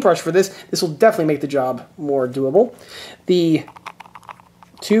paintbrush for this, this will definitely make the job more doable. The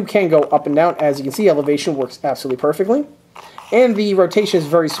tube can go up and down. As you can see, elevation works absolutely perfectly, and the rotation is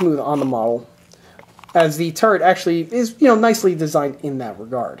very smooth on the model as the turret actually is, nicely designed in that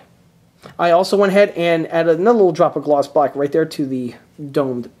regard. I also went ahead and added another little drop of gloss black right there to the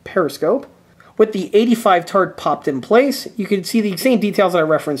domed periscope. With the 85 turret popped in place, you can see the same details that I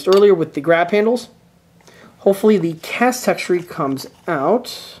referenced earlier with the grab handles. Hopefully the cast texture comes out.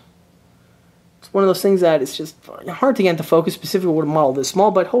 It's one of those things that it's just hard to get into focus, specifically with a model this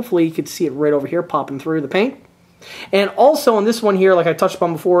small, but hopefully you can see it right over here popping through the paint. And also on this one here, like I touched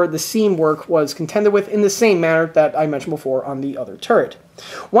upon before, the seam work was contended with in the same manner that I mentioned before on the other turret.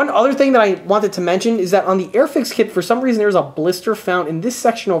 One other thing that I wanted to mention is that on the Airfix kit, for some reason, there's a blister found in this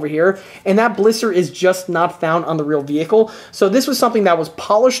section over here, and that blister is just not found on the real vehicle. So this was something that was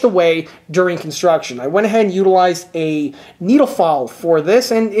polished away during construction. I went ahead and utilized a needle file for this,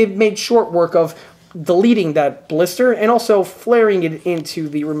 and it made short work of deleting that blister and also flaring it into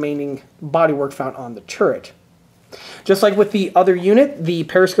the remaining bodywork found on the turret. Just like with the other unit, the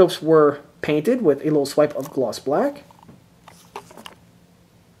periscopes were painted with a little swipe of gloss black.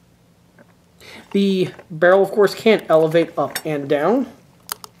 The barrel, of course, can't elevate up and down,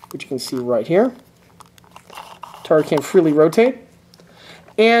 which you can see right here. Turret can freely rotate.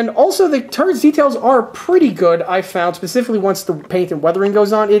 And also, the turret's details are pretty good, I found, specifically once the paint and weathering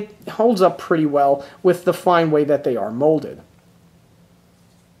goes on. It holds up pretty well with the fine way that they are molded.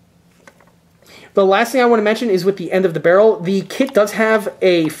 The last thing I want to mention is with the end of the barrel, the kit does have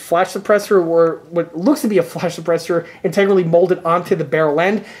a flash suppressor, or what looks to be a flash suppressor, integrally molded onto the barrel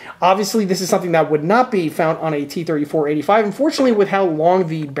end. Obviously, this is something that would not be found on a T34-85. Unfortunately, with how long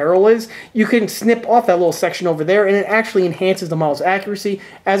the barrel is, you can snip off that little section over there, and it actually enhances the model's accuracy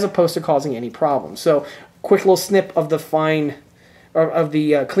as opposed to causing any problems. So, quick little snip of the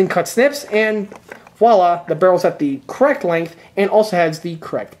clean cut snips, and voila, the barrel's at the correct length and also has the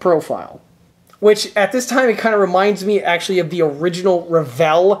correct profile. Which, at this time, it kind of reminds me, actually, of the original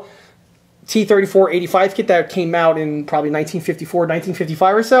Revell T34-85 kit that came out in probably 1954,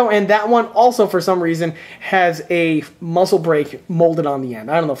 1955 or so, and that one also, for some reason, has a muzzle brake molded on the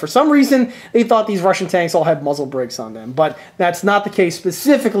end. I don't know, for some reason, they thought these Russian tanks all had muzzle brakes on them, but that's not the case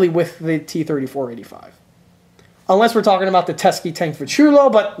specifically with the T34-85. Unless we're talking about the Teskey tank for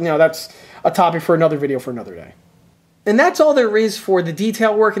Chulo, but, that's a topic for another video for another day. And that's all there is for the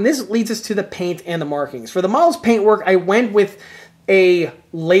detail work, and this leads us to the paint and the markings. For the model's paint work, I went with a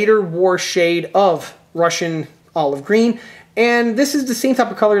later war shade of Russian olive green, and this is the same type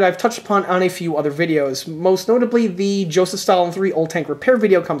of color that I've touched upon on a few other videos. Most notably, the Joseph Stalin 3 Old Tank Repair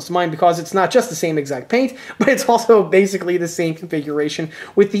video comes to mind because it's not just the same exact paint, but it's also basically the same configuration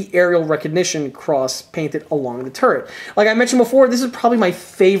with the aerial recognition cross painted along the turret. Like I mentioned before, this is probably my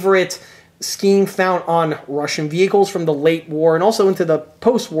favorite scheme found on Russian vehicles from the late war and also into the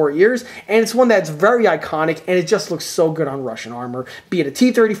post-war years, and it's one that's very iconic, and it just looks so good on Russian armor, be it a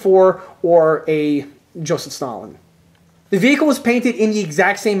T-34 or a Joseph Stalin. The vehicle was painted in the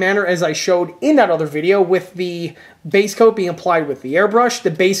exact same manner as I showed in that other video, with the base coat being applied with the airbrush. The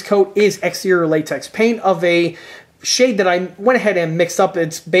base coat is exterior latex paint of a shade that I went ahead and mixed up.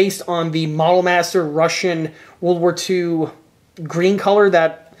 It's based on the Model Master Russian World War II green color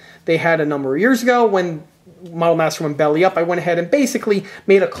that they had a number of years ago when Model Master went belly up. I went ahead and basically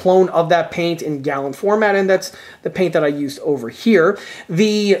made a clone of that paint in gallon format, and that's the paint that I used over here.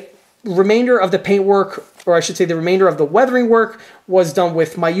 The remainder of the paint work, or I should say the remainder of the weathering work, was done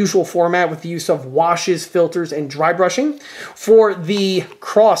with my usual format with the use of washes, filters, and dry brushing. For the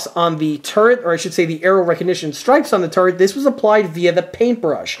cross on the turret, or I should say the aerial recognition stripes on the turret, this was applied via the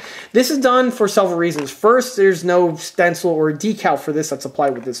paintbrush. This is done for several reasons. First, there's no stencil or decal for this that's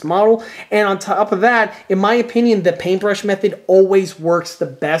applied with this model. And on top of that, in my opinion, the paintbrush method always works the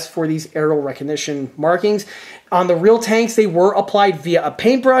best for these aerial recognition markings. On the real tanks, they were applied via a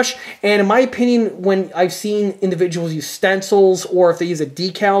paintbrush, and in my opinion, when I've seen individuals use stencils or if they use a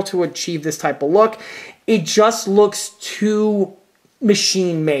decal to achieve this type of look, it just looks too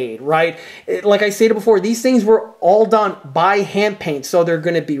machine-made, right? Like I stated before, these things were all done by hand paint, so they're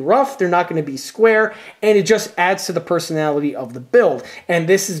going to be rough, they're not going to be square, and it just adds to the personality of the build. And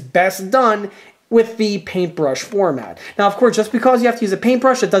this is best done with the paintbrush format. Now, of course, just because you have to use a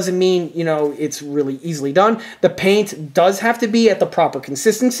paintbrush, that doesn't mean, it's really easily done. The paint does have to be at the proper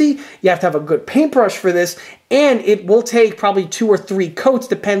consistency. You have to have a good paintbrush for this, and it will take probably 2 or 3 coats,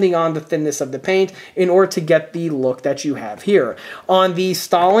 depending on the thinness of the paint, in order to get the look that you have here. On the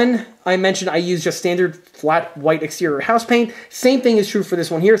Stalin, I mentioned I used just standard flat white exterior house paint. Same thing is true for this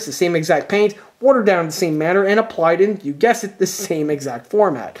one here. It's the same exact paint, watered down in the same manner, and applied in, you guessed it, the same exact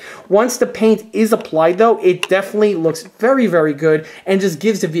format. Once the paint is applied, though, it definitely looks very, very good and just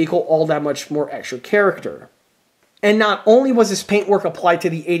gives the vehicle all that much more extra character. And not only was this paintwork applied to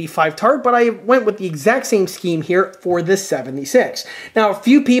the 85 turret, but I went with the exact same scheme here for the 76. Now, a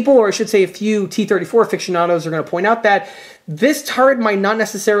few people, or I should say a few T34 aficionados, are going to point out that this turret might not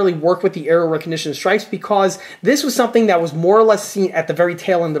necessarily work with the aerial recognition stripes because this was something that was more or less seen at the very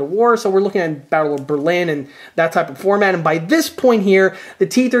tail end of the war. So we're looking at Battle of Berlin and that type of format. And by this point here, the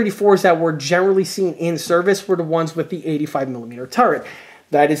T34s that were generally seen in service were the ones with the 85mm turret.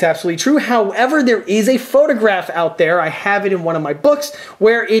 That is absolutely true. However, there is a photograph out there, I have it in one of my books,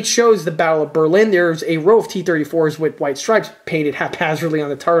 where it shows the Battle of Berlin. There's a row of T-34s with white stripes painted haphazardly on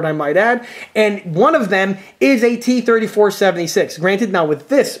the turret, I might add, and one of them is a T-34-76. Granted, not with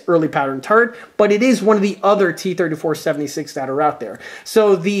this early pattern turret, but it is one of the other T-34-76 that are out there.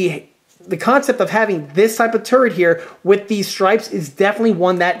 So the concept of having this type of turret here with these stripes is definitely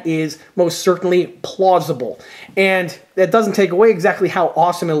one that is most certainly plausible. And that doesn't take away exactly how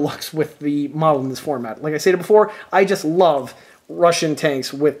awesome it looks with the model in this format. Like I said before, I just love Russian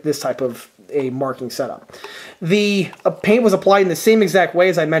tanks with this type of a marking setup. The paint was applied in the same exact way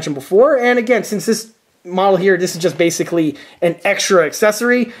as I mentioned before. And again, since this model here, this is just basically an extra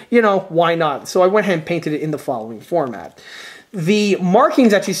accessory, you know, why not? So I went ahead and painted it in the following format. The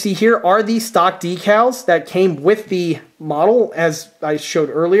markings that you see here are the stock decals that came with the model, as I showed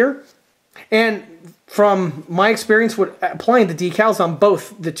earlier. And from my experience with applying the decals on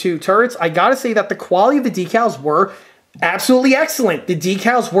both the two turrets, I gotta say that the quality of the decals were absolutely excellent. The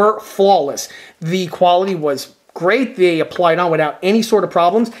decals were flawless. The quality was great. They applied on without any sort of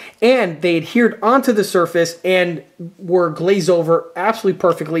problems, and they adhered onto the surface and were glazed over absolutely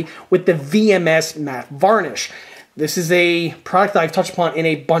perfectly with the VMS matte varnish. This is a product that I've touched upon in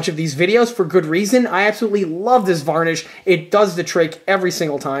a bunch of these videos for good reason. I absolutely love this varnish. It does the trick every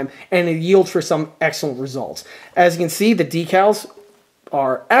single time, and it yields for some excellent results. As you can see, the decals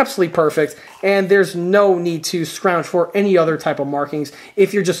are absolutely perfect, and there's no need to scrounge for any other type of markings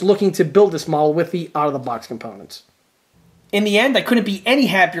if you're just looking to build this model with the out-of-the-box components. In the end, I couldn't be any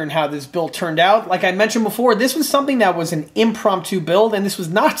happier in how this build turned out. Like I mentioned before, this was something that was an impromptu build, and this was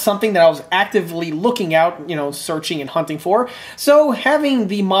not something that I was actively looking out, you know, searching and hunting for. So having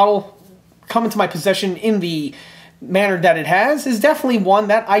the model come into my possession in the manner that it has is definitely one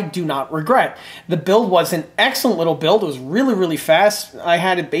that I do not regret. The build was an excellent little build. It was really, really fast. I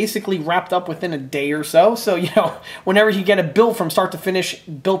had it basically wrapped up within a day or so. So, you know, whenever you get a build from start to finish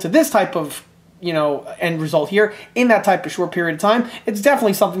built to this type of, you know, end result here in that type of short period of time, it's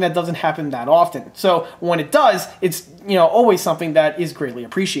definitely something that doesn't happen that often. So when it does, it's, you know, always something that is greatly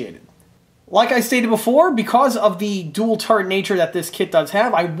appreciated. Like I stated before, because of the dual turret nature that this kit does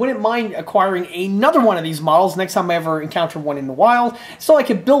have, I wouldn't mind acquiring another one of these models next time I ever encounter one in the wild, so I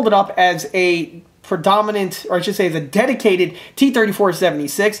could build it up as a predominant, or I should say as a dedicated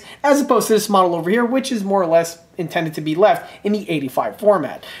T34-76, as opposed to this model over here, which is more or less intended to be left in the 85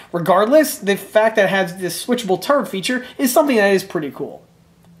 format. Regardless, the fact that it has this switchable turret feature is something that is pretty cool.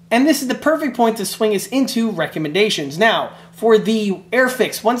 And this is the perfect point to swing us into recommendations. Now, for the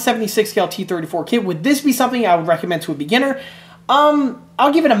Airfix 176 scale T34 kit, would this be something I would recommend to a beginner?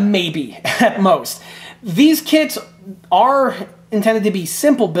 I'll give it a maybe at most. These kits are intended to be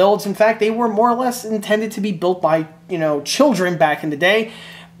simple builds. In fact, they were more or less intended to be built by, you know, children back in the day.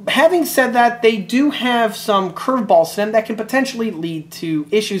 Having said that, they do have some curveballs to them that can potentially lead to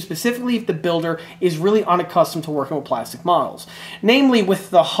issues, specifically if the builder is really unaccustomed to working with plastic models. Namely, with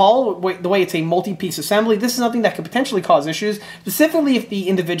the hull, the way it's a multi-piece assembly, this is something that could potentially cause issues, specifically if the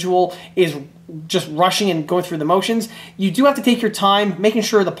individual is just rushing and going through the motions. You do have to take your time, making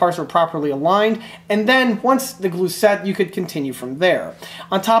sure the parts are properly aligned, and then once the glue's set, you could continue from there.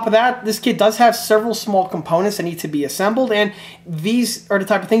 On top of that, this kit does have several small components that need to be assembled, and these are the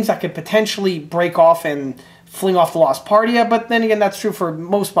type of things that could potentially break off and fling off the lost partia, but then again, that's true for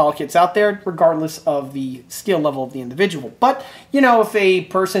most model kits out there, regardless of the skill level of the individual. But, you know, if a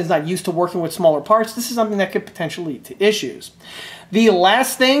person is not used to working with smaller parts, this is something that could potentially lead to issues. The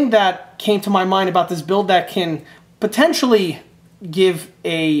last thing that came to my mind about this build that can potentially give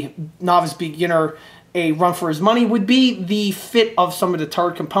a novice beginner a run for his money would be the fit of some of the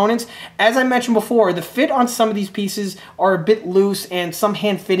turret components. As I mentioned before, the fit on some of these pieces are a bit loose and some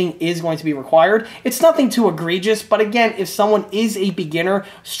hand fitting is going to be required. It's nothing too egregious, but again, if someone is a beginner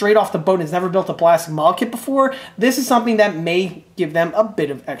straight off the boat and has never built a plastic model kit before, this is something that may give them a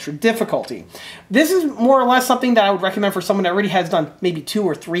bit of extra difficulty. This is more or less something that I would recommend for someone that already has done maybe 2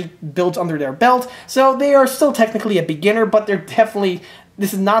 or 3 builds under their belt, so they are still technically a beginner, but they're definitely,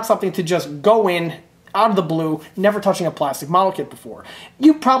 this is not something to just go in out of the blue, never touching a plastic model kit before.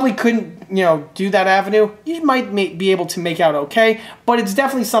 You probably couldn't, do that avenue. You might be able to make out okay, but it's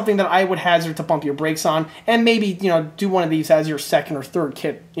definitely something that I would hazard to bump your brakes on, and maybe, do one of these as your second or third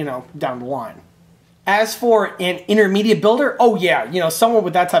kit, down the line. As for an intermediate builder, oh yeah, someone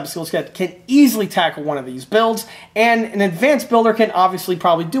with that type of skill set can easily tackle one of these builds, and an advanced builder can obviously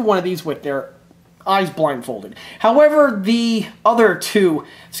probably do one of these with their eyes blindfolded. However, the other two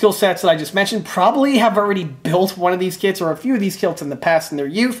skill sets that I just mentioned probably have already built one of these kits or a few of these kits in the past in their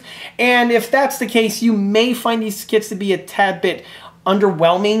youth, and if that's the case, you may find these kits to be a tad bit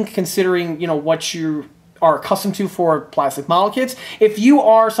underwhelming considering, what you are accustomed to for plastic model kits. If you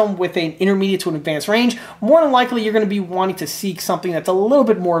are someone with an intermediate to an advanced range, more than likely you're going to be wanting to seek something that's a little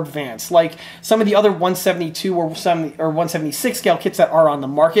bit more advanced, like some of the other 172 or 176 scale kits that are on the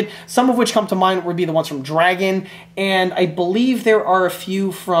market, some of which come to mind would be the ones from Dragon, and I believe there are a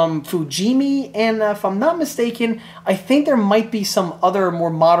few from Fujimi, and if I'm not mistaken, I think there might be some other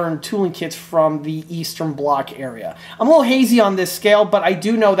more modern tooling kits from the Eastern Bloc area. I'm a little hazy on this scale, but I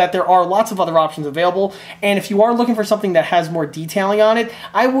do know that there are lots of other options available, and if you are looking for something that has more detailing on it,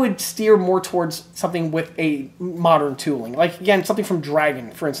 I would steer more towards something with a modern tooling. Like, again, something from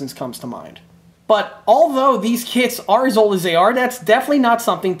Dragon, for instance, comes to mind. But although these kits are as old as they are, that's definitely not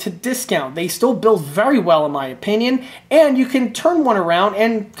something to discount. They still build very well, in my opinion, and you can turn one around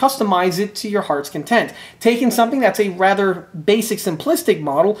and customize it to your heart's content. Taking something that's a rather basic, simplistic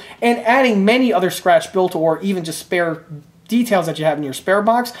model and adding many other scratch-built or even just spare details that you have in your spare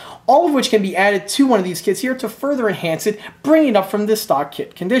box, all of which can be added to one of these kits here to further enhance it, bring it up from the stock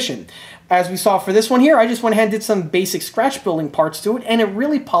kit condition. As we saw for this one here, I just went ahead and did some basic scratch building parts to it, and it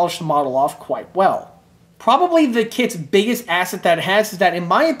really polished the model off quite well. Probably the kit's biggest asset that it has is that, in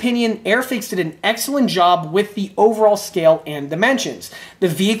my opinion, Airfix did an excellent job with the overall scale and dimensions. The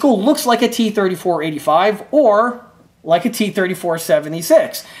vehicle looks like a T34-85 or like a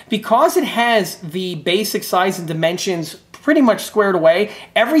T34-76. Because it has the basic size and dimensions pretty much squared away,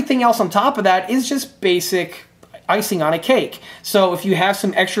 everything else on top of that is just basic icing on a cake. So if you have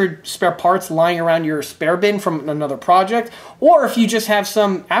some extra spare parts lying around your spare bin from another project, or if you just have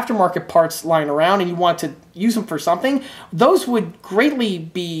some aftermarket parts lying around and you want to use them for something, those would greatly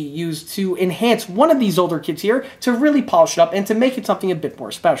be used to enhance one of these older kits here to really polish it up and to make it something a bit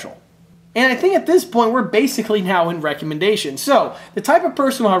more special. And I think at this point, we're basically now in recommendations. So, the type of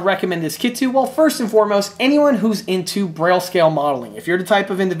person who I recommend this kit to, well, first and foremost, anyone who's into braille scale modeling. If you're the type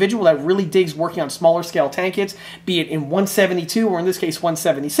of individual that really digs working on smaller scale tank kits, be it in 172 or in this case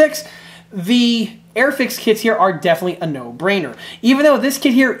 176, the Airfix kits here are definitely a no-brainer. Even though this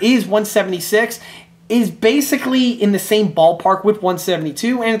kit here is 176, is basically in the same ballpark with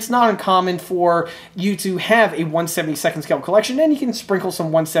 172, and it's not uncommon for you to have a 172nd scale collection, and you can sprinkle some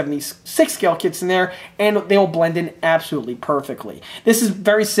 176 scale kits in there, and they'll blend in absolutely perfectly. This is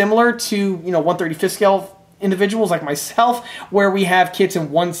very similar to, 135th scale individuals like myself, where we have kits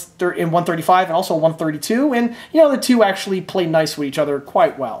in 135 and also 132, and, the two actually play nice with each other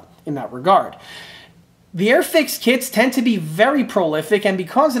quite well in that regard. The Airfix kits tend to be very prolific, and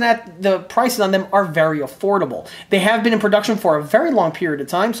because of that, the prices on them are very affordable. They have been in production for a very long period of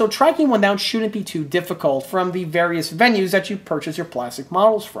time, so tracking one down shouldn't be too difficult from the various venues that you purchase your plastic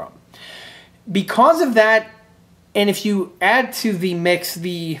models from. Because of that, and if you add to the mix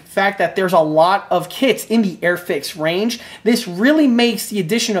the fact that there's a lot of kits in the Airfix range, this really makes the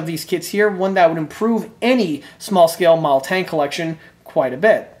addition of these kits here one that would improve any small-scale model tank collection quite a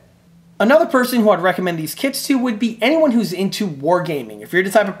bit. Another person who I'd recommend these kits to would be anyone who's into wargaming. If you're the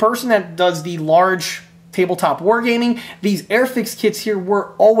type of person that does the large tabletop wargaming, these Airfix kits here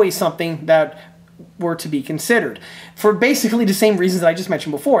were always something that were to be considered. For basically the same reasons that I just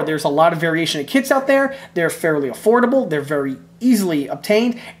mentioned before. There's a lot of variation of kits out there, they're fairly affordable, they're very easily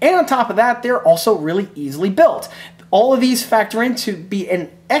obtained, and on top of that, they're also really easily built. All of these factor in to be an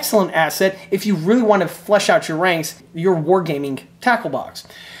excellent asset if you really want to flesh out your ranks, your wargaming tackle box.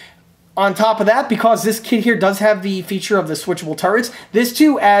 On top of that, because this kit here does have the feature of the switchable turrets, this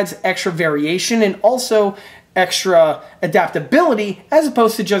too adds extra variation and also extra adaptability as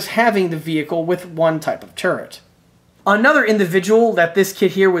opposed to just having the vehicle with one type of turret. Another individual that this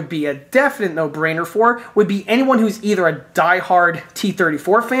kit here would be a definite no-brainer for would be anyone who's either a die-hard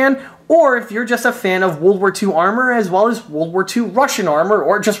T34 fan, or if you're just a fan of World War II armor as well as World War II Russian armor,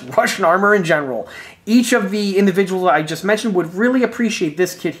 or just Russian armor in general. Each of the individuals that I just mentioned would really appreciate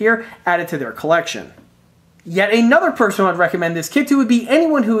this kit here added to their collection. Yet another person I'd recommend this kit to would be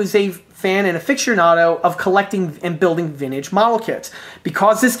anyone who is a fan and aficionado of collecting and building vintage model kits.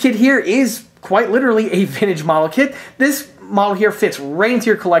 Because this kit here is quite literally a vintage model kit, this model here fits right into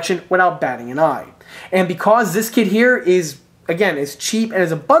your collection without batting an eye. And because this kit here is, again, as cheap and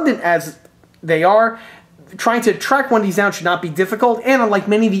as abundant as they are, trying to track one of these down should not be difficult. And unlike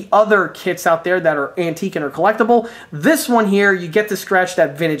many of the other kits out there that are antique and are collectible, this one here, you get to scratch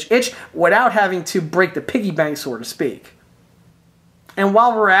that vintage itch without having to break the piggy bank, so to speak. And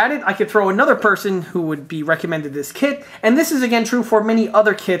while we're at it, I could throw another person who would be recommended this kit, and this is again true for many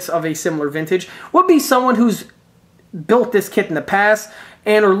other kits of a similar vintage, would be someone who's built this kit in the past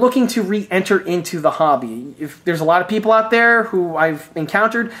and are looking to re-enter into the hobby. If there's a lot of people out there who I've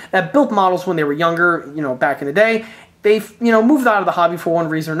encountered that built models when they were younger, back in the day. They've, moved out of the hobby for one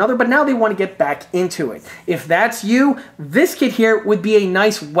reason or another, but now they want to get back into it. If that's you, this kit here would be a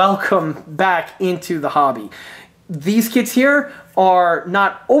nice welcome back into the hobby. These kits here are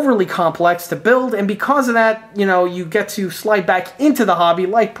not overly complex to build, and because of that, you get to slide back into the hobby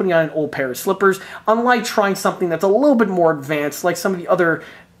like putting on an old pair of slippers, unlike trying something that's a little bit more advanced, like some of the other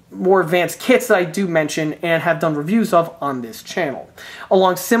more advanced kits that I do mention and have done reviews of on this channel.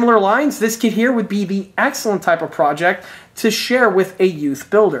 Along similar lines, this kit here would be the excellent type of project to share with a youth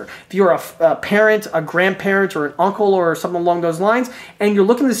builder. If you're a parent, a grandparent, or an uncle, or something along those lines, and you're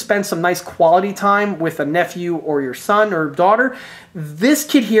looking to spend some nice quality time with a nephew or your son or daughter, this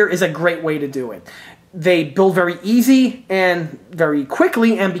kit here is a great way to do it. They build very easy and very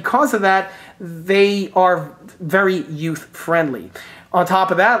quickly, and because of that, they are very youth friendly. On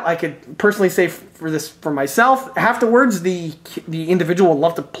top of that, I could personally say for myself, afterwards the individual would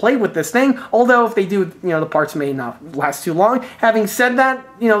love to play with this thing, although if they do, the parts may not last too long. Having said that,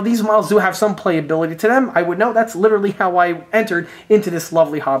 these models do have some playability to them. I would note that's literally how I entered into this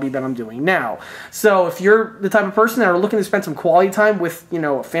lovely hobby that I'm doing now. So if you're the type of person that are looking to spend some quality time with,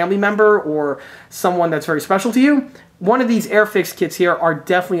 a family member or someone that's very special to you, one of these Airfix kits here are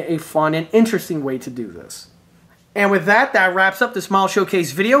definitely a fun and interesting way to do this. And with that, that wraps up this model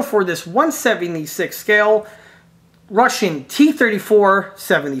showcase video for this 1/76 scale Russian T34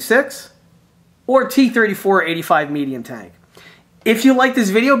 76 or T34 85 medium tank. If you like this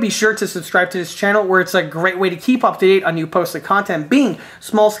video, be sure to subscribe to this channel, where it's a great way to keep up to date on new posted content, being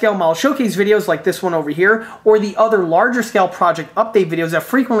small scale model showcase videos like this one over here, or the other larger scale project update videos that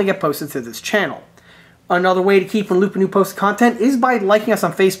frequently get posted to this channel. Another way to keep in loop of new posted content is by liking us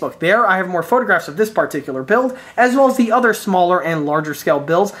on Facebook. There, I have more photographs of this particular build, as well as the other smaller and larger scale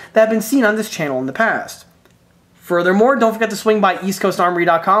builds that have been seen on this channel in the past. Furthermore, don't forget to swing by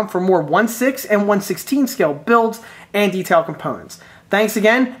eastcoastarmory.com for more 1/6 and 1/16 scale builds and detailed components. Thanks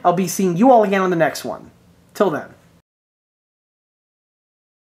again. I'll be seeing you all again on the next one. Till then.